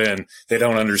has-been. They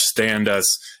don't understand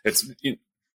us.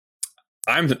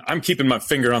 I'm keeping my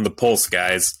finger on the pulse,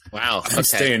 guys. Wow. I'm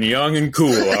staying young and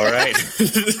cool, all right?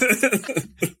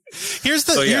 Here's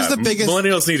the biggest...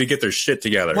 Millennials need to get their shit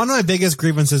together. One of my biggest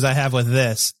grievances I have with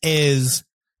this is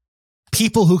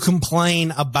people who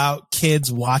complain about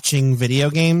kids watching video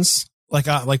games,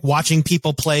 like watching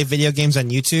people play video games on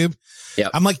YouTube. Yeah.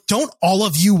 I'm like, don't all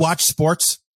of you watch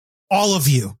sports? All of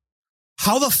you.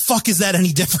 How the fuck is that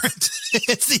any different?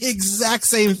 It's the exact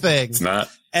same thing. It's not.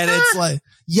 And it's like,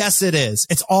 yes, it is.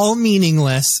 It's all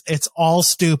meaningless. It's all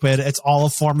stupid. It's all a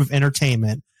form of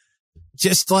entertainment.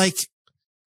 Just like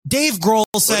Dave Grohl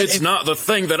said. But it's not the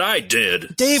thing that I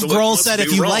did. Dave Grohl said,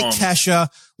 if you like Kesha,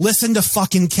 listen to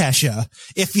fucking Kesha.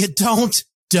 If you don't.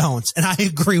 And I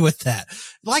agree with that.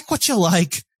 Like what you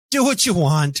like. Do what you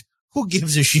want. Who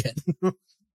gives a shit?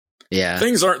 Yeah.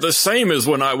 Things aren't the same as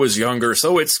when I was younger,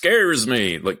 so it scares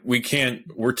me. Like,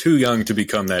 we're too young to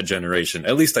become that generation.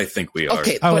 At least I think we are.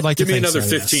 Okay, I would like to Give me think another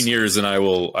so, 15 yes. years and I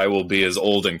will be as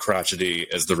old and crotchety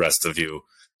as the rest of you.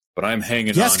 But I'm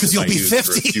hanging Yes, on 'cause to you'll my be youth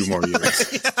 50. for a few more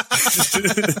years.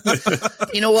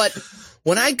 You know what?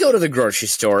 When I go to the grocery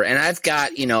store and I've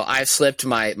got, I've slipped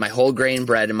my whole grain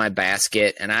bread in my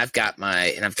basket, and I've got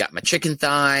my chicken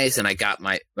thighs, and I got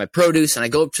my produce, and I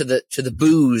go up to the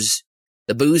booze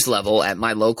level at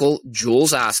my local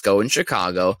Jules Osco in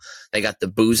Chicago. They got the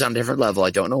booze on a different level. I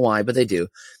don't know why, but they do.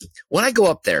 When I go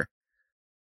up there,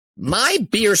 my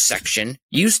beer section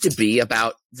used to be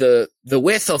about the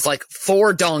width of like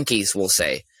 4 donkeys, we'll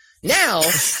say. Now,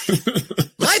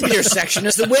 my beer section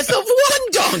is the width of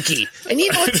 1 donkey. And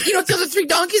you know what the other 3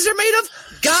 donkeys are made of?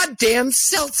 Goddamn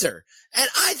seltzer. And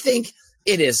I think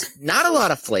it is not a lot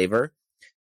of flavor.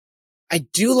 I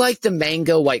do like the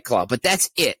mango White Claw, but that's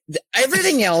it.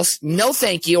 Everything else, no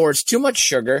thank you, or it's too much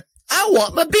sugar. I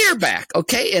want my beer back,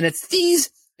 okay? And it's these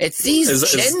Gen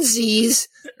Zs,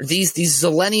 these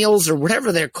zillennials or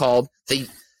whatever they're called, the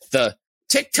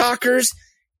TikTokers.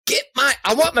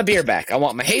 I want my beer back. I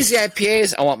want my hazy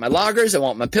IPAs. I want my lagers. I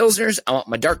want my pilsners. I want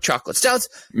my dark chocolate stouts.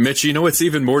 Mitch, you know what's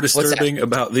even more disturbing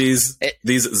about these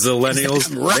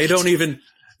zillennials? Right.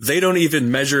 They don't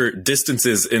even measure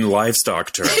distances in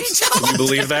livestock terms. Can you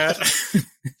believe that?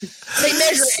 They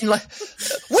measure it in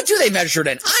what do they measure it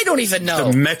in? I don't even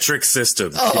know. The metric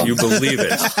system. Can you believe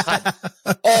it?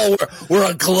 Oh, we're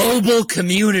a global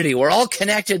community. We're all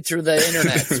connected through the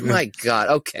internet. My God.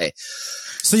 Okay.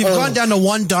 So you've gone down to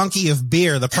 1 donkey of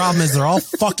beer. The problem is they're all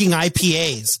fucking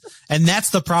IPAs. And that's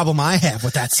the problem I have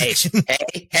with that section.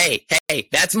 Hey,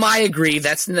 that's my grieve.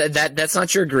 That's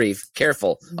not your grieve.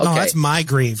 Careful. Okay. No, that's my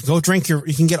grieve. Go drink you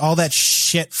can get all that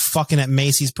shit fucking at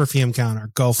Macy's perfume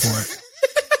counter. Go for it.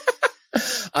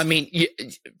 I mean,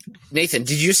 Nathan,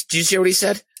 did you hear what he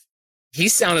said? He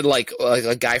sounded like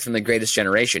a guy from the Greatest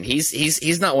Generation.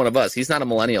 He's not one of us. He's not a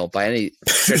millennial by any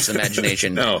stretch of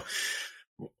imagination. No.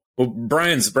 Well,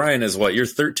 Brian is what? You're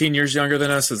 13 years younger than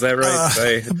us. Is that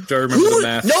right? Do I remember the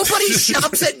math? Nobody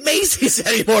shops at Macy's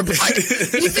anymore, Brian.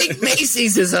 You think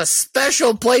Macy's is a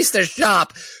special place to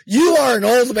shop? You are an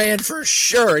old man for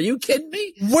sure. Are you kidding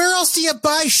me? Where else do you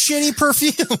buy shitty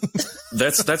perfume?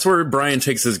 That's where Brian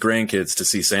takes his grandkids to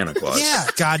see Santa Claus. Yeah,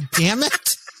 god damn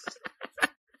it.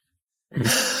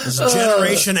 There's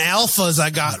Generation Alphas I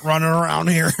got running around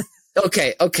here.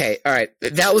 Okay. All right.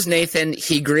 That was Nathan.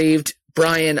 He grieved.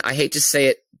 Brian, I hate to say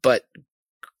it, but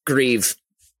grieve.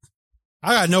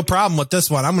 I got no problem with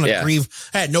this one. I'm going to grieve.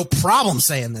 I had no problem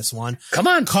saying this one. Come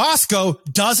on. Costco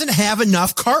doesn't have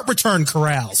enough cart return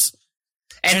corrals.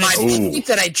 And my point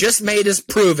that I just made is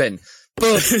proven.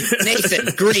 Boom.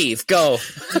 Nathan, grieve. Go.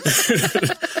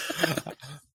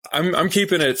 I'm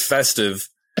keeping it festive.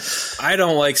 I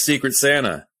don't like Secret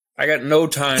Santa. I got no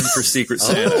time for Secret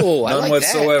Santa. None I like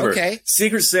whatsoever. That. Okay.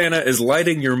 Secret Santa is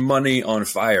lighting your money on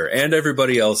fire and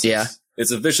everybody else's. Yeah.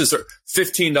 It's a vicious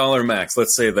 $15 max.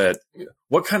 Let's say that.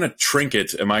 What kind of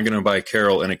trinket am I going to buy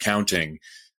Carol in accounting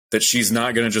that she's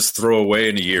not going to just throw away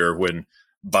in a year when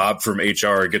Bob from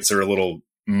HR gets her a little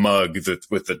mug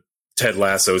with the Ted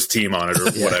Lasso's team on it or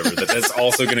whatever, that's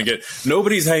also going to get,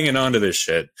 nobody's hanging on to this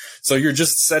shit. So you're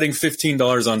just setting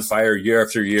 $15 on fire year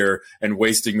after year and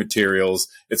wasting materials.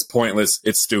 It's pointless.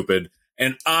 It's stupid.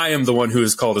 And I am the one who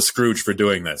is called a Scrooge for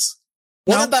doing this.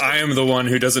 I am the one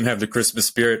who doesn't have the Christmas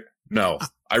spirit. No,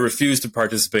 I refuse to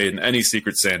participate in any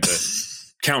Secret Santa.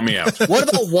 Count me out. What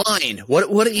about wine?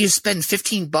 What do you spend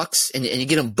 $15 and you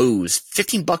get them booze?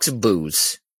 $15 of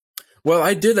booze. Well,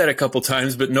 I did that a couple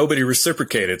times, but nobody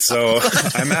reciprocated, so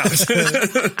I'm out.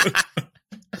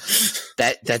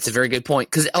 That's a very good point.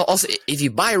 Because also, if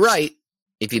you buy right,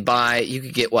 you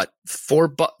could get what, four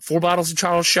bottles of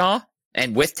Charles Shaw,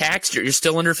 and with tax, you're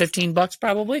still under $15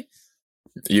 probably.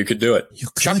 You could do it.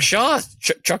 Chuck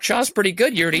Shaw's pretty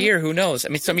good year to year. Who knows? I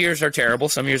mean, some years are terrible,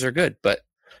 some years are good, but.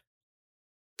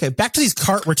 Okay, back to these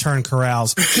cart return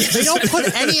corrals. They don't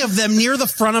put any of them near the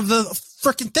front of the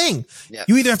freaking thing. Yeah.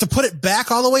 You either have to put it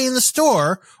back all the way in the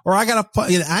store, or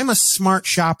I'm a smart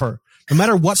shopper. No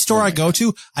matter what store I go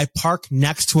to, I park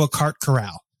next to a cart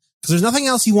corral. Because there's nothing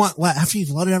else you want after you've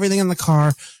loaded everything in the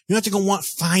car. You have to go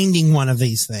finding one of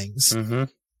these things. Mm-hmm.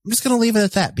 I'm just going to leave it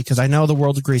at that because I know the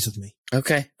world agrees with me.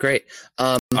 Okay, great.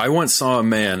 I once saw a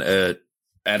man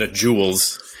at a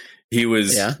Jewel's. He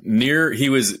was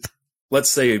let's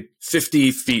say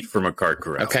 50 feet from a cart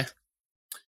corral. Okay.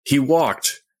 He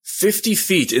walked 50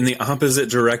 feet in the opposite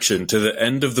direction to the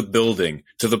end of the building,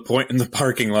 to the point in the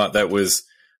parking lot that was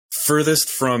furthest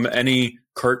from any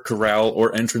cart corral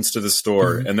or entrance to the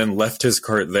store, and then left his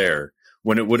cart there,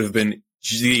 when it would have been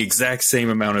the exact same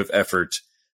amount of effort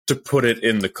to put it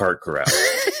in the cart corral.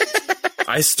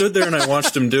 I stood there and I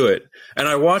watched him do it, and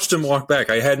I watched him walk back.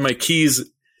 I had my keys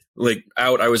like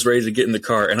out. I was ready to get in the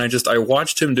car, and I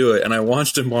watched him do it, and I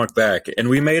watched him walk back, and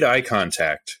we made eye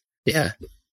contact. Yeah.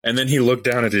 And then he looked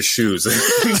down at his shoes and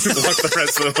walked the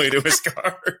rest of the way to his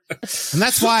car. And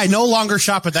that's why I no longer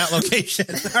shop at that location.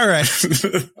 All right.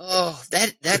 Oh,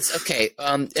 that's okay.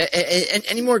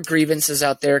 Any more grievances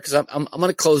out there? Because I'm going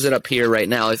to close it up here right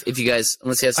now. If you guys,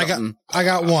 unless you have something. I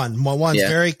got one. One's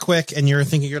very quick, and you're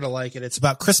thinking you're going to like it. It's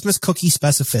about Christmas cookie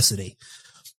specificity.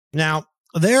 Now,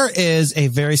 there is a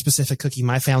very specific cookie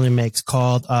my family makes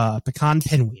called pecan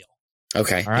pinwheel.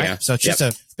 Okay. All right. Yeah. So it's just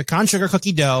a pecan sugar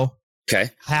cookie dough.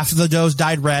 Okay. Half of the dough's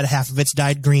dyed red, half of it's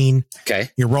dyed green. Okay.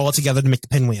 You roll it together to make the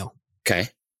pinwheel. Okay.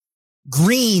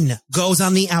 Green goes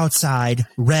on the outside,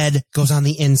 red goes on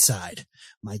the inside.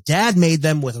 My dad made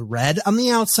them with red on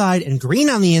the outside and green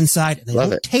on the inside, and they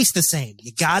don't taste the same.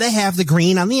 You gotta have the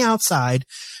green on the outside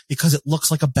because it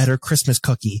looks like a better Christmas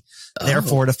cookie.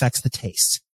 Therefore, it affects the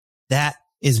taste. That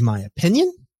is my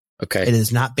opinion. Okay. It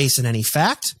is not based on any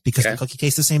fact because the cookie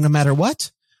tastes the same no matter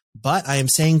what. But I am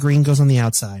saying green goes on the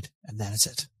outside, and that is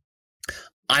it.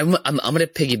 I'm going to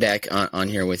piggyback on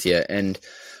here with you, and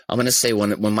I'm going to say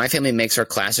when my family makes our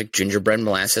classic gingerbread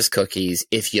molasses cookies,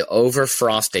 if you over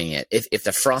frosting it, if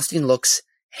the frosting looks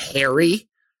hairy,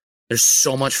 there's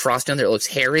so much frosting on there, it looks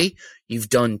hairy, you've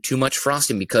done too much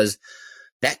frosting because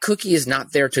that cookie is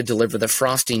not there to deliver the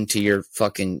frosting to your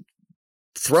fucking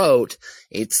throat.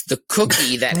 It's the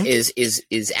cookie that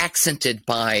is accented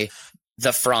by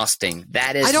the frosting.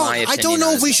 That is my opinion. I don't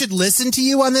know if we should listen to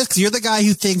you on this because you're the guy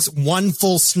who thinks one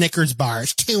full Snickers bar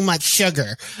is too much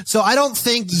sugar. So I don't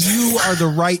think you are the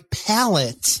right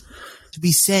palate to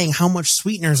be saying how much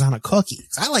sweetener is on a cookie.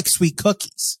 I like sweet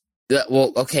cookies.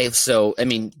 Well, okay, so, I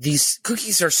mean, these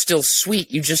cookies are still sweet.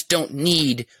 You just don't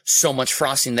need so much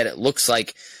frosting that it looks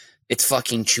like it's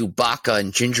fucking Chewbacca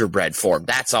in gingerbread form.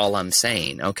 That's all I'm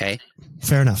saying, okay?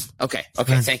 Fair enough. Okay,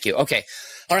 thank you. Okay.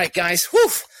 All right, guys,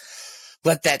 whew.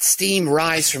 Let that steam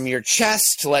rise from your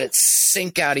chest, let it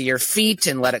sink out of your feet,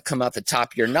 and let it come out the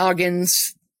top of your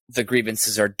noggins. The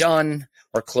grievances are done.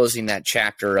 We're closing that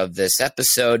chapter of this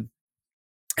episode.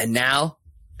 And now,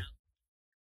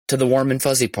 to the warm and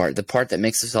fuzzy part, the part that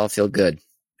makes us all feel good.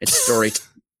 It's story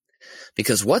time.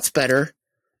 Because what's better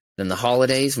than the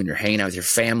holidays when you're hanging out with your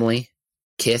family,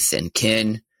 kith and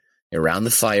kin, you're around the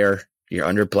fire, you're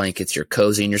under blankets, you're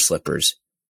cozy in your slippers,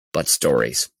 but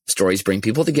stories. Stories bring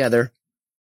people together.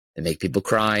 They make people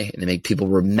cry, and they make people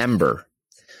remember.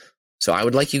 So I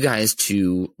would like you guys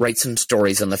to write some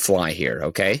stories on the fly here,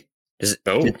 okay?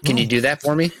 Can you do that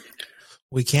for me?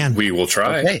 We can. We will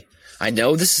try. Okay. I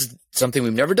know this is something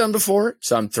we've never done before,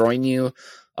 so I'm throwing you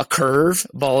a curve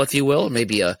ball, if you will,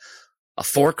 maybe a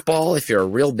fork ball if you're a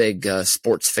real big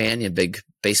sports fan, you're a big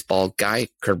baseball guy.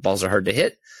 Curveballs are hard to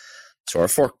hit, so our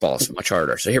fork balls much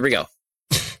harder. So here we go.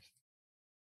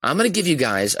 I'm going to give you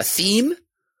guys a theme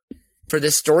for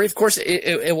this story. Of course,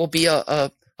 it will be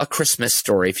a Christmas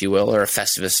story, if you will, or a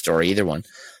Festivus story, either one.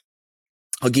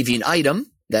 I'll give you an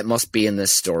item that must be in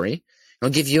this story. I'll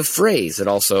give you a phrase that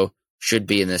also should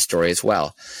be in this story as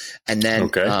well. And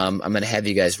then I'm going to have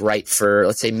you guys write for,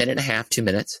 let's say, a minute and a half, 2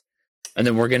 minutes. And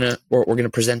then we're gonna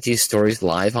present these stories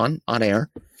live on air.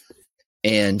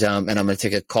 And I'm going to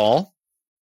take a call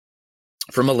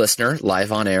from a listener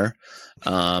live on air.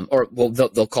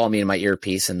 They'll call me in my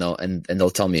earpiece and they'll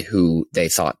tell me who they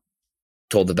thought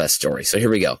told the best story. So here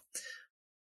we go.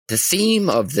 The theme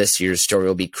of this year's story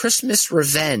will be Christmas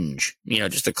revenge.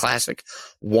 Just a classic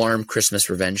warm Christmas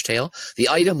revenge tale. The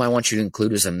item I want you to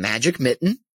include is a magic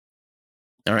mitten.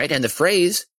 All right. And the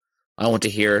phrase I want to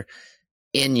hear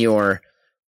in your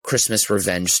Christmas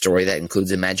revenge story that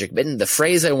includes a magic mitten. The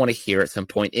phrase I want to hear at some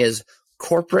point is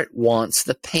corporate wants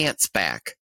the pants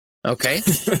back. Okay.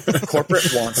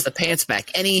 Corporate wants the pants back.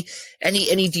 Any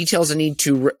details I need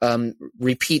to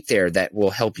repeat there that will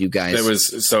help you guys?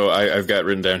 I've got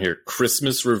written down here,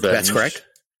 Christmas revenge. That's correct.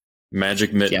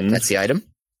 Magic mitten. Yeah, that's the item.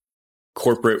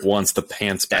 Corporate wants the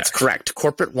pants back. That's correct.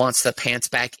 Corporate wants the pants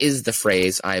back is the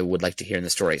phrase I would like to hear in the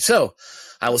story. So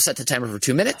I will set the timer for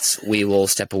 2 minutes. We will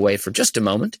step away for just a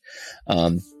moment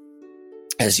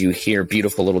as you hear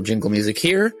beautiful little jingle music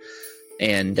here.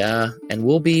 And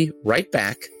we'll be right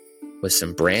back with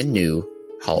some brand new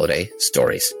holiday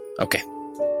stories. Okay.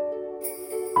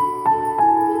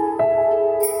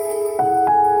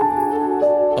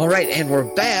 All right, and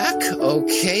we're back.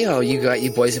 Okay,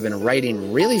 you boys have been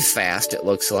writing really fast, it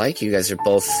looks like. You guys are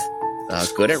both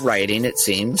good at writing, it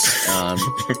seems.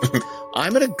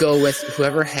 I'm going to go with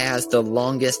whoever has the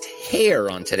longest hair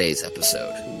on today's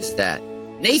episode. Who's that?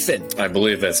 Nathan. I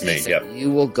believe that's me. Nathan, Yep.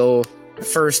 You will go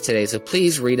first today. So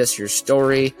please read us your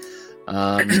story,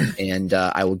 and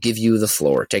I will give you the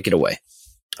floor. Take it away.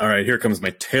 All right, here comes my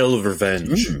tale of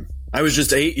revenge. I was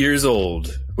just 8 years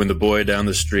old when the boy down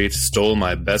the street stole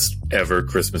my best ever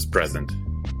Christmas present.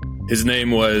 His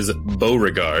name was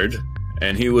Beauregard,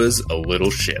 and he was a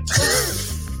little shit.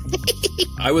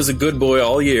 I was a good boy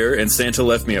all year, and Santa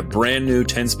left me a brand new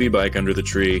 10-speed bike under the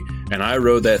tree, and I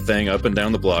rode that thing up and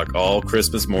down the block all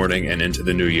Christmas morning and into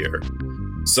the new year.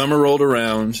 Summer rolled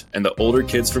around, and the older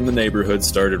kids from the neighborhood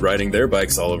started riding their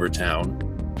bikes all over town.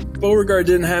 Beauregard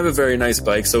didn't have a very nice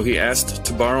bike, so he asked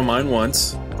to borrow mine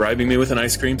once, bribing me with an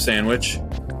ice cream sandwich.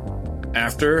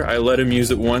 After I let him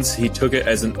use it once, he took it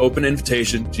as an open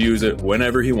invitation to use it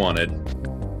whenever he wanted.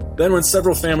 Then when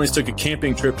several families took a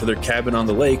camping trip to their cabin on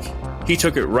the lake, he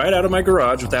took it right out of my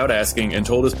garage without asking and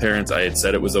told his parents I had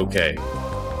said it was okay.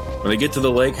 When they get to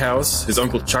the lake house, his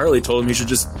Uncle Charlie told him he should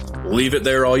just leave it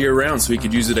there all year round so he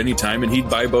could use it anytime, and he'd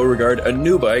buy Beauregard a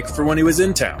new bike for when he was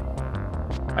in town.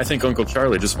 I think Uncle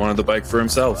Charlie just wanted the bike for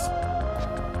himself.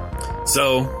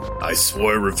 So, I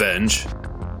swore revenge.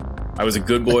 I was a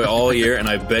good boy all year, and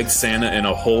I begged Santa in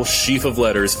a whole sheaf of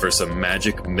letters for some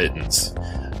magic mittens.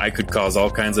 I could cause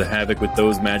all kinds of havoc with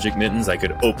those magic mittens. I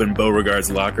could open Beauregard's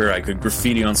locker. I could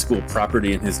graffiti on school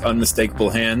property in his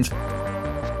unmistakable hand.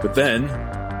 But then,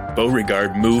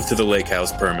 Beauregard moved to the lake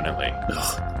house permanently.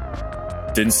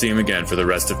 Didn't see him again for the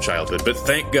rest of childhood, but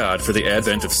thank God for the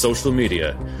advent of social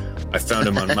media. I found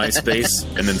him on MySpace,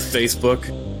 and then Facebook,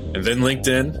 and then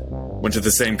LinkedIn. Went to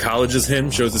the same college as him,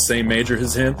 chose the same major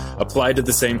as him, applied to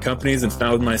the same companies, and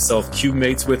found myself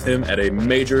Q-mates with him at a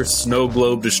major snow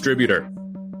globe distributor.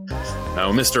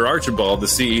 Now, Mr. Archibald, the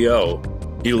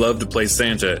CEO, he loved to play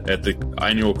Santa at the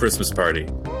annual Christmas party.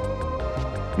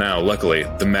 Now, luckily,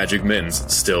 the magic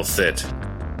mittens still fit.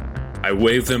 I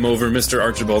waved them over Mr.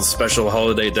 Archibald's special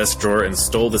holiday desk drawer and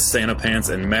stole the Santa pants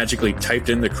and magically typed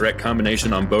in the correct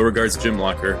combination on Beauregard's gym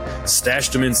locker,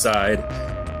 stashed them inside.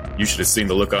 You should have seen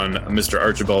the look on Mr.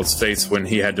 Archibald's face when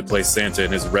he had to play Santa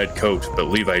in his red coat, but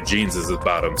Levi jeans as his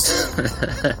bottoms.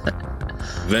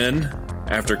 Then,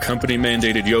 after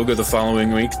company-mandated yoga the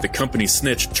following week, the company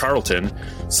snitch, Charlton,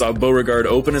 saw Beauregard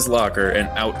open his locker and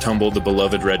out-tumbled the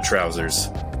beloved red trousers.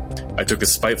 I took a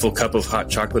spiteful cup of hot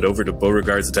chocolate over to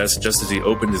Beauregard's desk just as he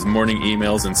opened his morning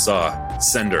emails and saw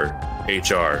Sender,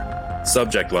 HR,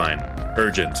 subject line,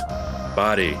 urgent,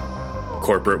 body,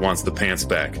 corporate wants the pants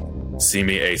back, see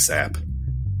me ASAP.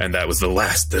 And that was the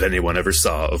last that anyone ever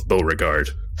saw of Beauregard.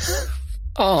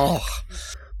 Oh,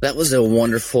 that was a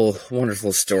wonderful,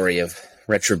 wonderful story of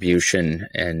retribution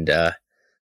and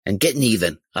getting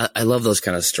even. I love those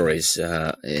kind of stories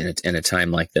in a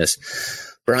time like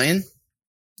this. Brian,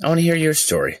 I want to hear your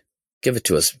story. Give it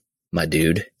to us, my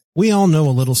dude. We all know a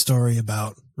little story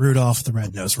about Rudolph the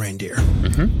Red-Nosed Reindeer.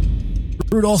 Mm-hmm.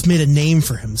 Rudolph made a name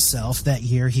for himself that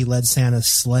year he led Santa's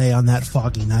sleigh on that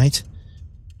foggy night.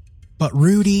 But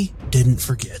Rudy didn't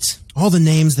forget all the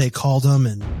names they called him,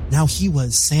 and now he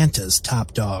was Santa's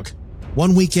top dog.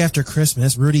 1 week after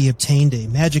Christmas, Rudy obtained a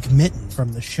magic mitten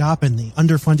from the shop in the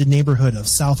underfunded neighborhood of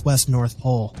Southwest North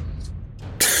Pole.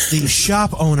 The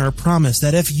shop owner promised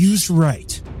that if used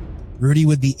right, Rudy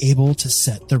would be able to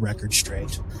set the record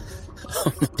straight.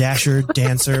 Dasher,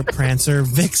 Dancer, Prancer,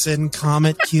 Vixen,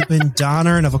 Comet, Cupid,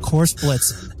 Donner, and of course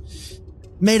Blitzen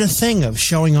made a thing of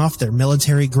showing off their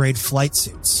military-grade flight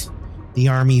suits. The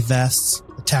army vests,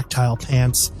 the tactile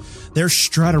pants, their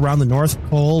strut around the North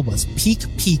Pole was peak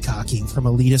peacocking from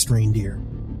elitist reindeer.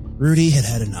 Rudy had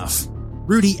had enough.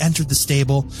 Rudy entered the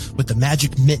stable with the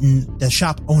magic mitten the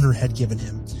shop owner had given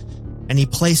him, and he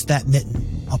placed that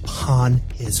mitten upon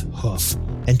his hoof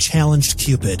and challenged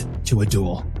Cupid to a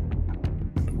duel.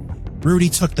 Rudy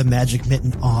took the magic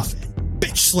mitten off and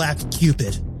bitch-slapped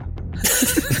Cupid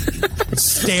and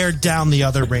stared down the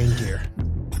other reindeer.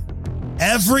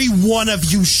 "Every one of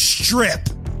you strip,"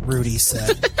 Rudy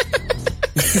said.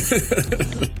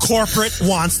 "Corporate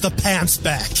wants the pants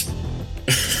back."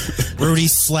 Rudy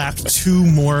slapped 2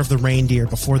 more of the reindeer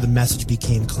before the message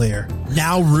became clear.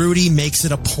 Now Rudy makes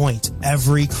it a point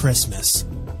every Christmas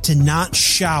to not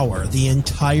shower the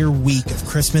entire week of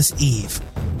Christmas Eve.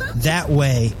 That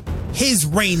way, his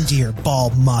reindeer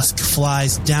ball musk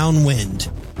flies downwind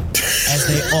as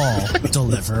they all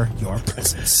deliver your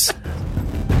presents.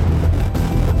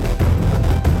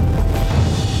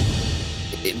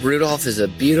 Rudolph is a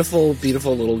beautiful,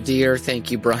 beautiful little deer.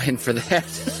 Thank you, Brian, for that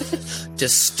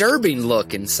disturbing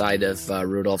look inside of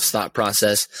Rudolph's thought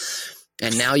process.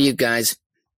 And now, you guys,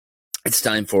 it's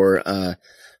time for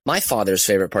my father's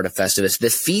favorite part of Festivus, the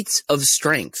feats of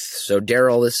strength. So,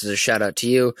 Daryl, this is a shout out to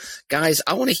you. Guys,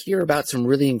 I want to hear about some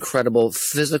really incredible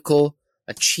physical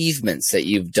achievements that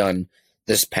you've done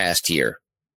this past year.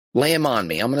 Lay them on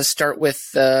me. I'm going to start with,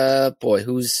 let's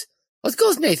go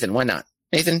with Nathan. Why not?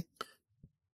 Nathan?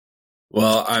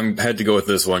 Well, I had to go with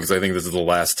this one because I think this is the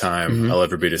last time I'll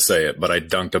ever be to say it, but I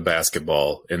dunked a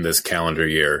basketball in this calendar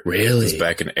year. Really? It was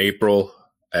back in April.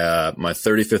 My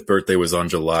 35th birthday was on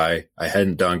July. I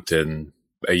hadn't dunked in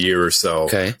a year or so.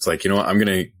 Okay. It's like, you know what? I'm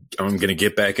gonna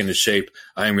get back into shape.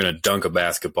 I am gonna dunk a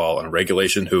basketball on a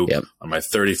regulation hoop on my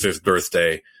 35th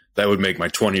birthday. That would make my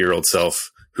 20-year-old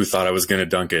self, who thought I was gonna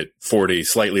dunk at 40,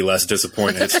 slightly less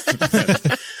disappointed.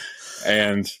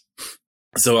 And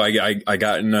so I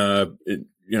got in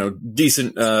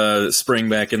decent spring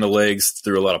back in the legs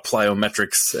through a lot of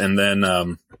plyometrics, and then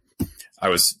I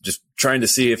was just trying to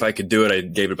see if I could do it. I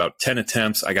gave it about 10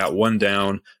 attempts. I got one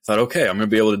down. Thought, okay, I'm going to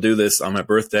be able to do this on my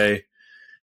birthday.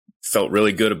 Felt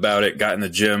really good about it. Got in the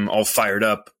gym, all fired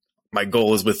up. My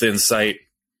goal is within sight.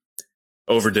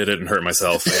 Overdid it and hurt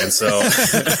myself. And so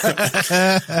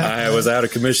I was out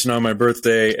of commission on my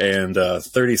birthday, and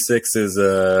 36 is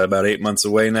about 8 months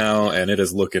away now, and it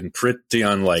is looking pretty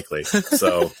unlikely.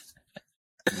 So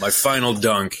my final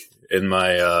dunk in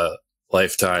my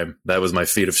lifetime, that was my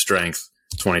feat of strength,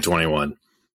 2021.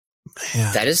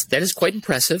 Yeah. That is quite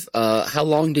impressive. How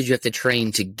long did you have to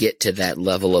train to get to that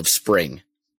level of spring?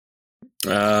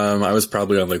 I was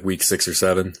probably on like week 6 or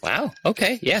 7. Wow.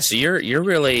 Okay. Yeah. So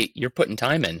you're putting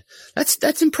time in.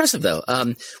 That's impressive though.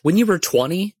 When you were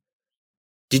 20,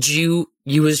 did you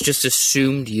just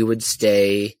assumed you would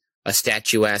stay a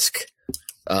statuesque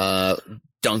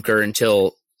dunker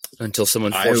until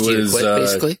someone forced you to quit,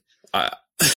 basically?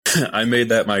 I made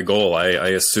that my goal. I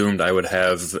assumed I would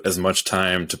have as much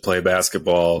time to play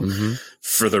basketball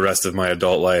for the rest of my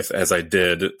adult life as I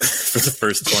did for the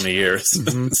first 20 years.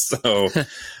 So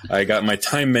I got my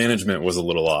time management was a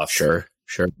little off. Sure.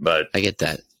 But I get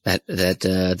that.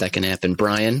 That can happen.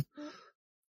 Brian,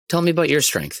 tell me about your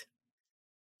strength.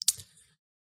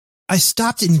 I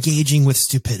stopped engaging with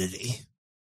stupidity.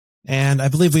 And I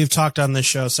believe we've talked on this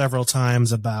show several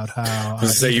times about how...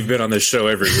 you've been on this show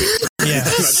every week.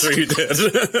 Yes. I'm not sure you did.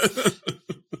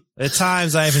 At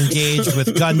times I've engaged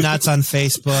with gun nuts on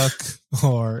Facebook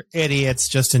or idiots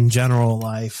just in general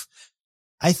life.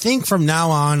 I think from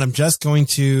now on, I'm just going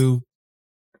to...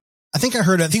 I think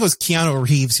it was Keanu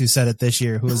Reeves who said it this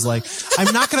year, who was like,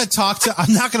 I'm not going to talk to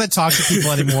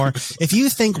people anymore. If you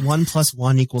think 1 +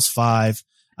 1 = 5,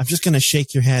 I'm just going to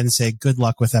shake your hand and say, good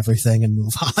luck with everything and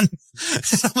move on. And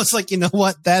I was like, you know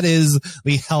what? That is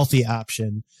the healthy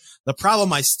option. The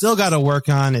problem I still got to work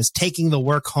on is taking the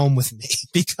work home with me,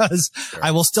 because I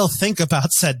will still think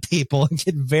about said people and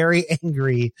get very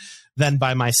angry then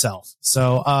by myself.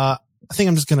 So, I think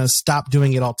I'm just going to stop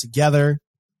doing it altogether,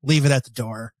 leave it at the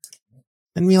door,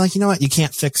 and be like, you know what? You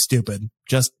can't fix stupid.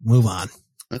 Just move on.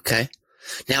 Okay.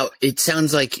 Now, it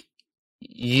sounds like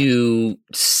you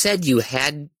said you're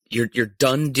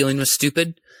done dealing with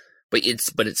stupid, but it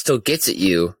still gets at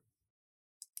you.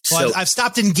 Well, So I've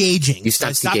stopped engaging. You stopped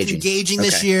I stopped engaging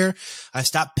this Okay. year. I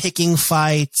stopped picking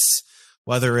fights,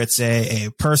 whether it's a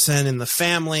person in the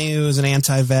family who's an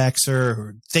anti-vaxxer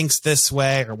who thinks this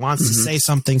way or wants to say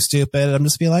something stupid. I'm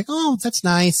just be like, oh, that's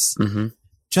nice.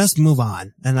 Just move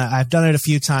on. And I've done it a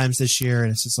few times this year,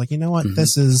 and it's just like, you know what?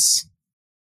 This is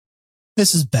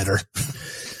better.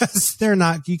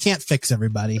 You can't fix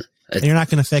everybody. And you're not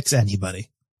going to fix anybody.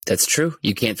 That's true.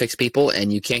 You can't fix people,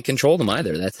 and you can't control them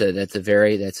either. That's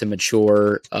a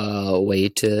mature way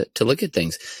to look at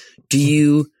things.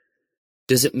 Does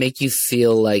it make you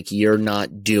feel like you're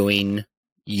not doing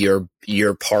your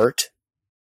part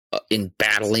in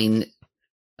battling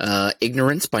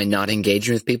ignorance by not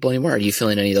engaging with people anymore? Are you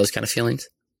feeling any of those kind of feelings?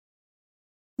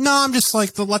 No, I'm just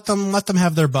like, let them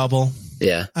have their bubble.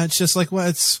 Yeah. It's just like, well,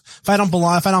 if I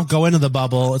don't go into the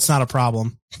bubble, it's not a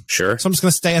problem. Sure. So I'm just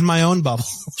going to stay in my own bubble.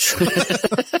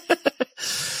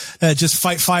 Just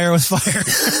fight fire with fire.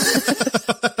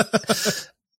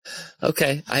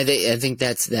 Okay. I think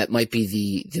that might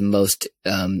be the most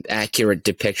accurate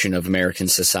depiction of American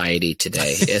society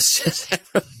today.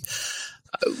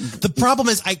 The problem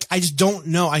is I just don't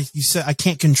know. You said I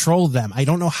can't control them. I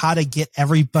don't know how to get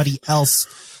everybody else,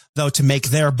 though, to make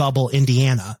their bubble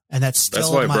Indiana. And that's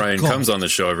why my Brian goal. comes on the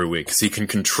show every week, because he can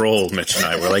control Mitch and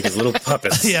I. We're like his little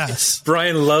puppets. Yes.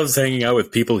 Brian loves hanging out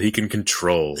with people he can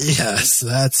control. Yes,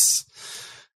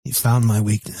 you found my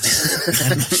weakness.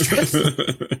 And my strength.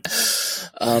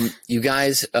 You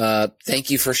guys,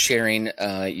 thank you for sharing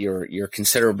your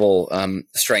considerable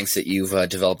strengths that you've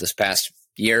developed this past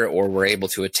year or were able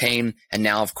to attain. And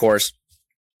now, of course,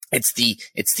 it's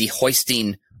the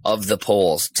hoisting of the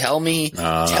poles. Tell me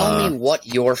what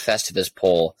your Festivus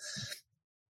pole,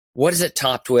 what is it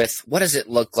topped with? What does it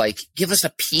look like? Give us a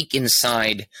peek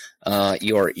inside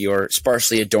your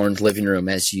sparsely adorned living room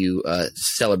as you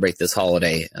celebrate this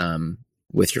holiday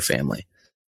with your family.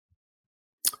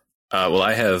 Well,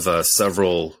 I have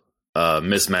several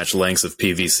mismatched lengths of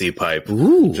PVC pipe,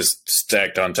 just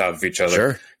stacked on top of each other.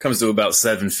 Sure. Comes to about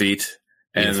 7 feet.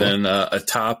 Beautiful. And then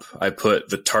atop, I put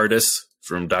the TARDIS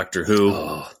from Doctor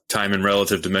Who, Time and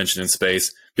Relative Dimension in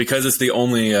Space, because it's the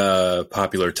only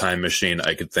popular time machine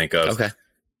I could think of. Okay.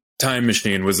 Time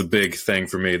machine was a big thing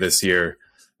for me this year.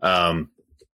 A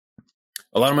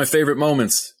lot of my favorite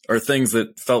moments are things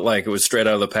that felt like it was straight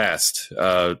out of the past.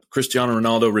 Cristiano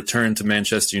Ronaldo returned to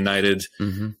Manchester United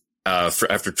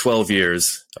after 12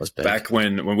 years. That was big. Back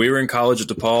when we were in college at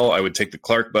DePaul, I would take the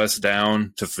Clark bus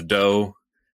down to Fido,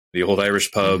 the old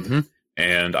Irish pub,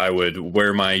 and I would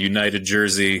wear my United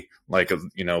jersey like a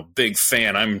big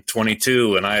fan. I'm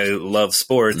 22 and I love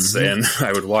sports, and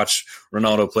I would watch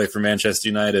Ronaldo play for Manchester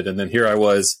United. And then here I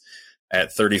was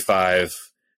at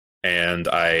 35, and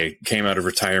I came out of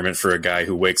retirement for a guy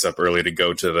who wakes up early to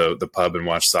go to the pub and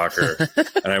watch soccer.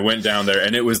 And I went down there,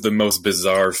 and it was the most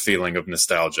bizarre feeling of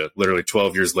nostalgia. Literally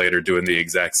 12 years later, doing the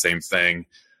exact same thing.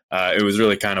 It was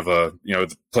really kind of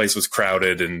the place was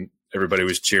crowded and everybody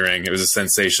was cheering. It was a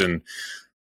sensation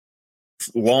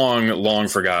long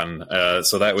forgotten.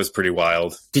 So that was pretty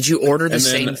wild. Did you order the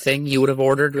same thing you would have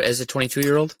ordered as a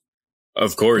 22-year-old?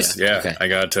 Of course, yeah. Okay. I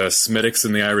got Smittix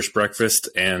in the Irish breakfast,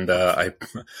 and I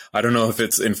don't know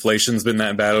if inflation's been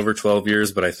that bad over 12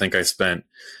 years, but I think I spent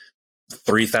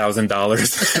 $3,000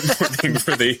 that morning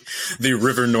for the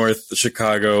River North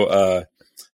Chicago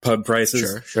pub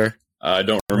prices. Sure. I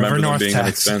don't remember them being that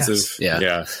expensive. Yes.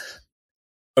 Yeah.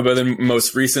 But then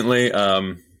most recently,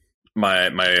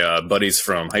 my buddies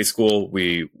from high school,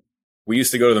 we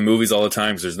used to go to the movies all the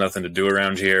time because there's nothing to do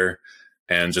around here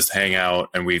and just hang out.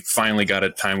 And we finally got a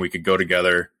time we could go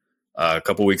together. A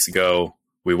couple weeks ago,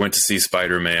 we went to see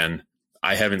Spider-Man.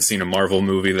 I haven't seen a Marvel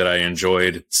movie that I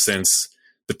enjoyed since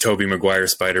the Tobey Maguire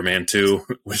Spider-Man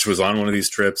 2, which was on one of these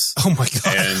trips. Oh my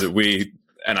God.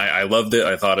 And I loved it.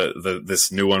 I thought this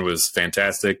new one was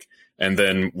fantastic. And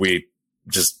then we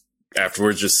just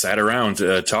afterwards just sat around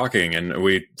talking, and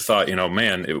we thought,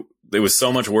 man, it was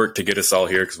so much work to get us all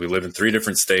here because we live in 3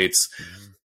 different states.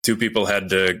 Two people had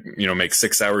to, make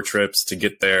 6-hour trips to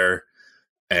get there.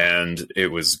 And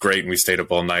it was great. And we stayed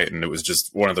up all night, and it was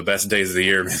just one of the best days of the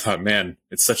year. And we thought, man,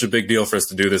 it's such a big deal for us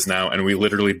to do this now. And we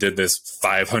literally did this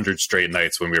 500 straight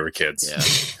nights when we were kids. Yeah.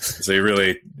 So you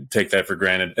really take that for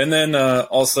granted. And then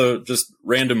also just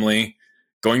randomly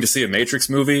going to see a Matrix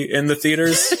movie in the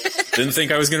theaters. Didn't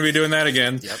think I was going to be doing that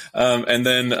again. Yep. And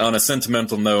then on a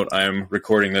sentimental note, I'm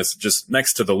recording this just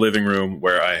next to the living room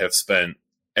where I have spent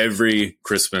every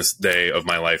Christmas day of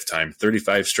my lifetime,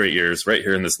 35 straight years, right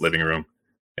here in this living room.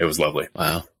 It was lovely.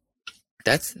 Wow.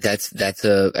 That's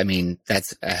a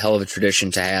hell of a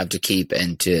tradition to have, to keep,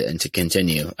 and to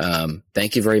continue.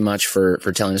 Thank you very much for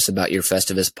telling us about your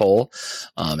Festivus poll.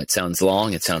 It sounds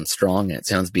long, it sounds strong, and it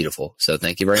sounds beautiful. So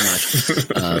thank you very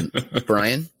much.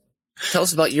 Brian, tell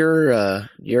us about your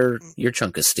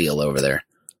chunk of steel over there.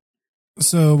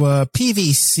 So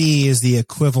PVC is the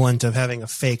equivalent of having a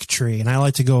fake tree, and I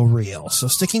like to go real. So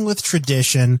sticking with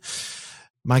tradition,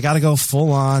 I got to go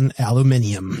full on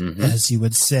aluminium, as you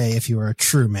would say if you were a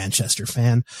true Manchester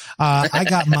fan. I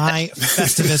got my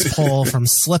Festivus pole from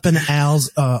Slippin' Al's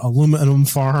aluminum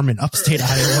farm in upstate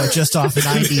Iowa, just off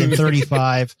 90 and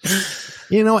 35.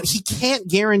 You know what? He can't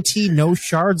guarantee no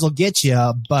shards will get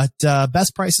you, but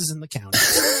best prices in the county.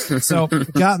 So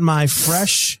got my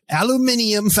fresh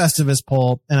aluminium Festivus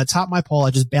pole, and atop my pole,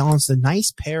 I just balanced a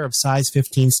nice pair of size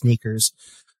 15 sneakers.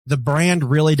 The brand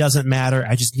really doesn't matter.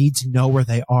 I just need to know where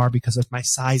they are because of my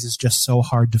size is just so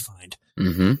hard to find.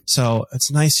 So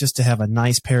it's nice just to have a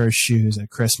nice pair of shoes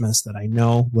at Christmas that I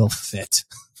know will fit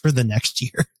for the next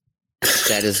year.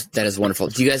 That is wonderful.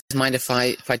 Do you guys mind if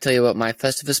I tell you about my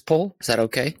Festivus pole? Is that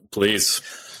okay? Please.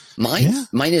 Mine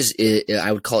is,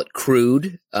 I would call it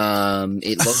crude.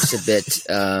 It looks a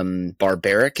bit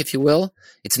barbaric, if you will.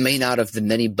 It's made out of the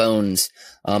many bones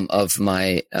of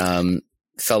my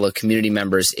fellow community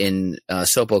members in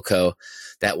Sopoco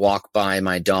that walk by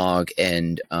my dog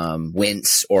and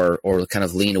wince or kind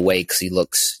of lean away because he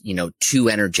looks, too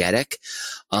energetic.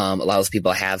 A lot of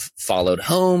people have followed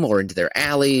home or into their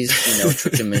alleys,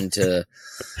 tricked them into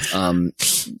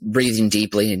breathing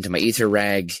deeply into my ether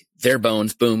rag. Their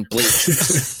bones, boom,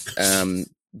 bleach.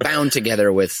 bound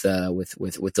together with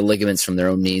the ligaments from their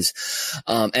own knees.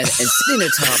 And sitting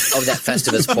atop of that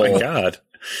Festivus Oh my pole God.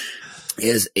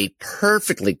 is a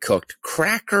perfectly cooked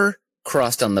cracker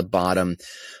crust on the bottom,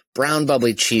 brown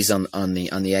bubbly cheese on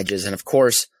the edges, and of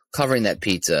course, covering that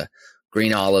pizza,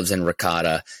 green olives and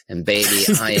ricotta. And baby,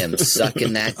 I am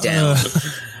sucking that down.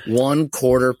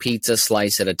 1/4 pizza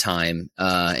slice at a time,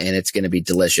 and it's going to be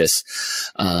delicious.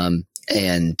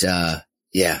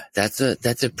 Yeah, that's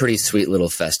a pretty sweet little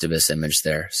Festivus image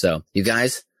there. So you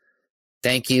guys,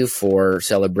 thank you for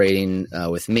celebrating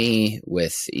with me,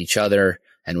 with each other,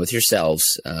 and with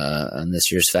yourselves on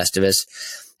this year's Festivus.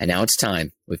 And now it's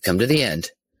time. We've come to the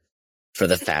end for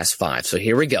the Fast Five. So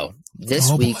here we go. This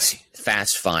week's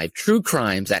Fast Five: true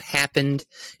crimes that happened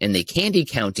in the Candy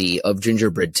County of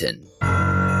Gingerbreadton.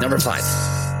 Number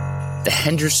 5, the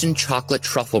Henderson chocolate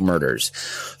truffle murders.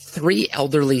 3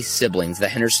 elderly siblings, the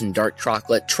Henderson dark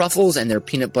chocolate truffles and their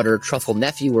peanut butter truffle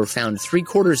nephew, were found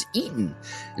 3/4 eaten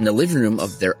in the living room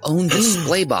of their own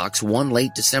display box one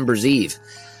late December's Eve.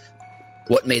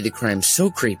 What made the crime so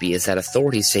creepy is that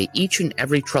authorities say each and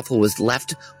every truffle was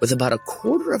left with about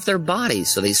 1/4 of their bodies,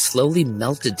 so they slowly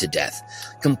melted to death,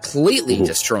 completely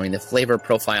destroying the flavor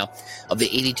profile of the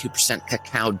 82%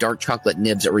 cacao dark chocolate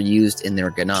nibs that were used in their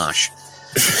ganache.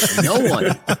 No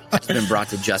one has been brought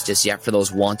to justice yet for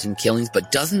those wanton killings,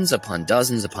 but dozens upon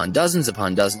dozens upon dozens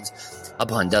upon dozens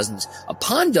upon dozens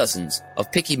upon dozens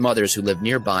of picky mothers who live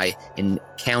nearby in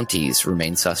counties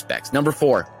remain suspects. Number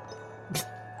 4.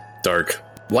 Dark.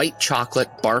 White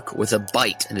chocolate bark with a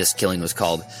bite, and this killing was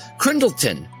called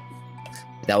Crindleton.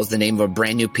 That was the name of a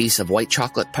brand new piece of white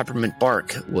chocolate peppermint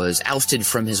bark, was ousted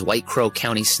from his White Crow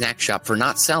County snack shop for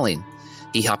not selling.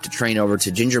 He hopped a train over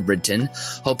to Gingerbreadton,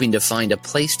 hoping to find a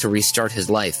place to restart his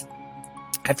life.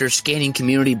 After scanning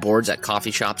community boards at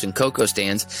coffee shops and cocoa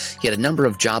stands, he had a number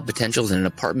of job potentials in an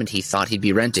apartment he thought he'd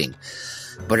be renting.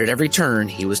 But at every turn,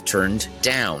 he was turned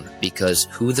down, because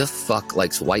who the fuck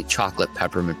likes white chocolate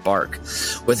peppermint bark?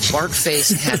 With Bark Face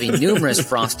having numerous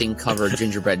frosting-covered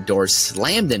gingerbread doors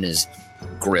slammed in his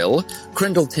grill,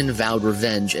 Crindleton vowed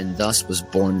revenge, and thus was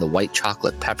born the white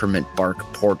chocolate peppermint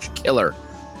bark porch killer.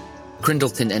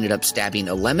 Crindleton ended up stabbing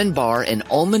a lemon bar, an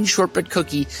almond shortbread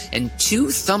cookie, and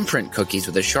 2 thumbprint cookies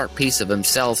with a sharp piece of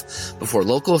himself before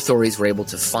local authorities were able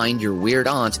to find your weird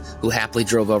aunt, who happily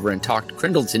drove over and talked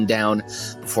Crindleton down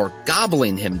before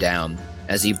gobbling him down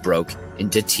as he broke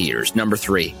into tears. Number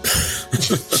 3.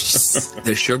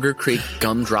 The Sugar Creek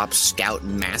Gumdrop Scout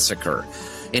Massacre.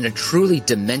 In a truly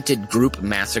demented group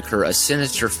massacre, a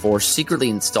sinister force secretly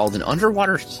installed an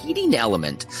underwater heating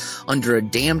element under a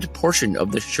dammed portion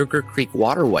of the Sugar Creek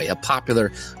Waterway, a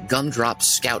popular Gumdrop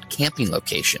Scout camping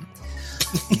location.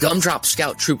 Gumdrop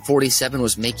Scout Troop 47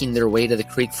 was making their way to the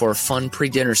creek for a fun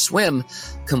pre-dinner swim,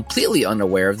 completely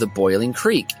unaware of the boiling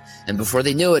creek. And before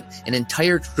they knew it, an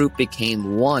entire troop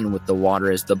became one with the water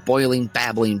as the boiling,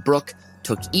 babbling brook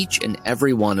took each and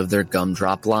every one of their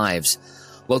gumdrop lives.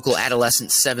 Local adolescent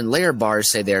 7-layer bars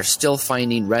say they are still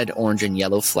finding red, orange, and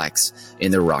yellow flecks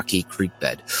in the rocky creek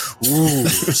bed. Ooh,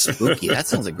 spooky. That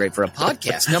sounds like great for a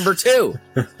podcast. Number 2,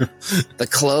 the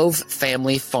Clove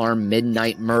Family Farm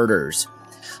Midnight Murders.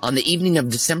 On the evening of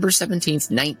December 17th,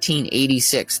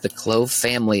 1986, the Clove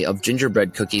family of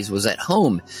gingerbread cookies was at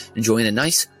home enjoying a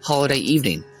nice holiday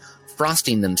evening,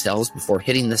 frosting themselves before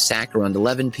hitting the sack around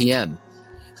 11 p.m.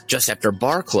 Just after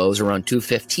bar close around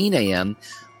 2:15 a.m.,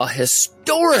 a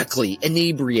historically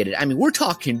inebriated, I mean, we're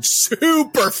talking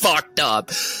super fucked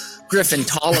up, Griffin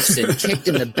Tollefson kicked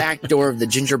in the back door of the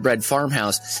gingerbread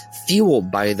farmhouse, fueled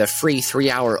by the free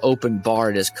 3-hour open bar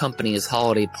at his company's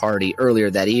holiday party earlier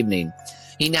that evening.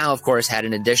 He now, of course, had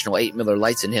an additional 8 Miller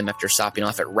Lights in him after stopping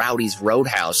off at Rowdy's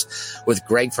Roadhouse with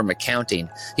Greg from accounting.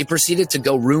 He proceeded to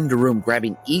go room to room,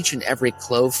 grabbing each and every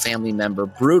Clove family member,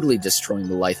 brutally destroying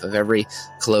the life of every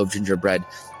Clove gingerbread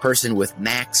person with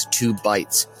max 2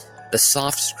 bites. The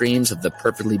soft screams of the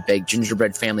perfectly baked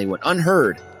gingerbread family went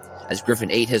unheard as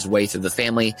Griffin ate his way through the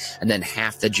family and then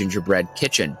half the gingerbread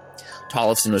kitchen.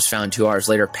 Tollefson was found 2 hours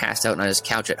later passed out on his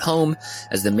couch at home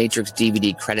as the Matrix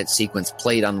DVD credit sequence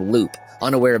played on loop.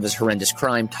 Unaware of his horrendous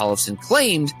crime, Tollefson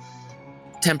claimed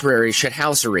temporary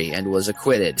shithousery and was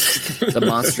acquitted. The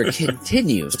monster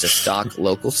continues to stalk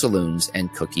local saloons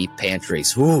and cookie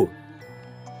pantries. Ooh,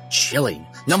 chilling.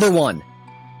 Number 1.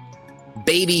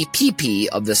 Baby Pee-Pee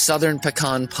of the Southern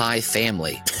Pecan Pie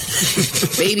family.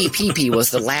 Baby Pee-Pee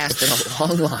was the last in a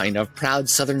long line of proud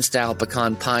Southern-style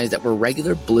pecan pies that were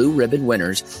regular blue ribbon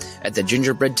winners at the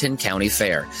Gingerbreadton County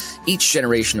Fair. Each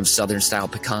generation of Southern-style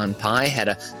pecan pie had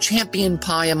a champion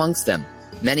pie amongst them,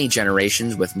 many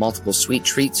generations with multiple sweet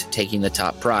treats taking the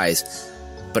top prize.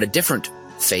 But a different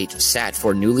fate sat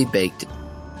for newly baked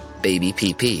baby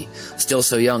PP. Still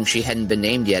so young, she hadn't been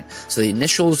named yet, so the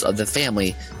initials of the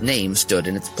family name stood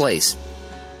in its place.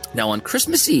 Now, on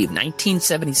Christmas Eve,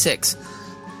 1976,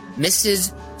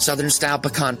 Mrs. Southern Style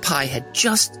Pecan Pie had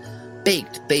just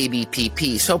baked baby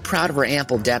PP. So proud of her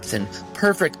ample depth and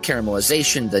perfect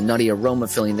caramelization, the nutty aroma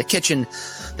filling the kitchen,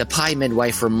 the pie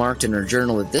midwife remarked in her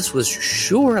journal that this was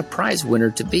sure a prize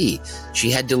winner to be. She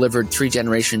had delivered 3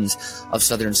 generations of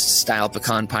Southern Style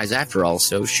Pecan Pies after all,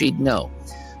 so she'd know.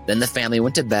 Then the family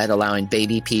went to bed, allowing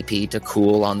baby PP to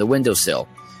cool on the windowsill.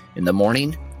 In the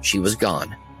morning, she was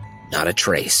gone. Not a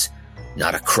trace.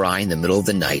 Not a cry in the middle of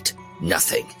the night.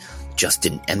 Nothing. Just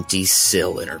an empty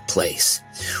sill in her place.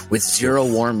 With 0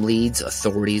 warm leads,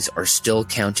 authorities are still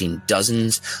counting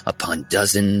dozens upon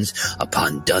dozens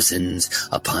upon dozens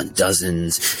upon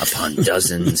dozens upon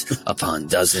dozens upon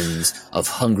dozens of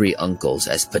hungry uncles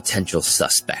as potential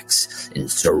suspects in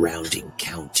surrounding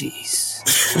counties.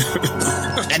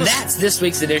 And that's this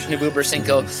week's edition of Uber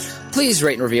Cinco. Please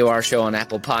rate and review our show on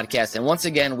Apple Podcasts. And once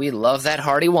again, we love that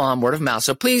hearty wom, word of mouth.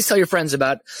 So please tell your friends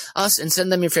about us and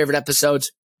send them your favorite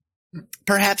episodes.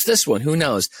 Perhaps this one. Who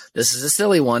knows? This is a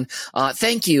silly one.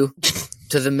 Thank you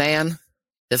to the man,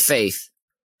 the faith,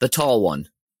 the tall one.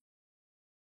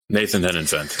 Nathan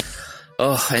Henningsen.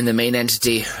 Oh, and the main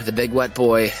entity, the big wet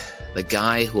boy, the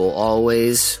guy who will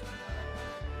always,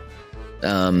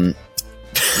 he'll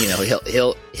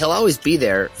always be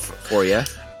there for you.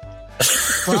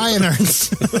 Brian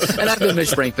Ernst. And I've been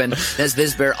Mitch Brinkman. As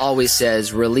Vizbear always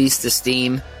says, release the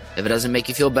steam. If it doesn't make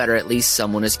you feel better, at least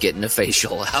someone is getting a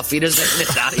facial. Auf Wiedersehen,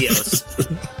 adios.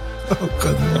 Oh,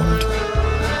 good Lord.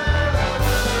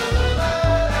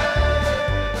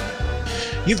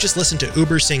 You've just listened to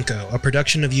Uber Cinco, a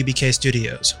production of UBK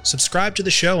Studios. Subscribe to the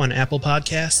show on Apple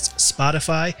Podcasts,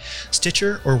 Spotify,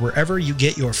 Stitcher, or wherever you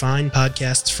get your fine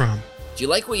podcasts from. If you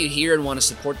like what you hear and want to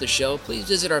support the show, please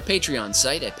visit our Patreon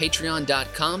site at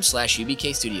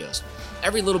patreon.com/UBK Studios.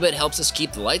 Every little bit helps us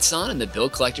keep the lights on and the bill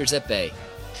collectors at bay.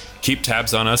 Keep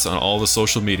tabs on us on all the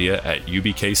social media at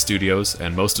UBK Studios,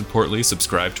 and most importantly,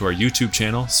 subscribe to our YouTube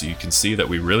channel so you can see that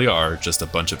we really are just a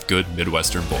bunch of good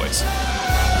Midwestern boys.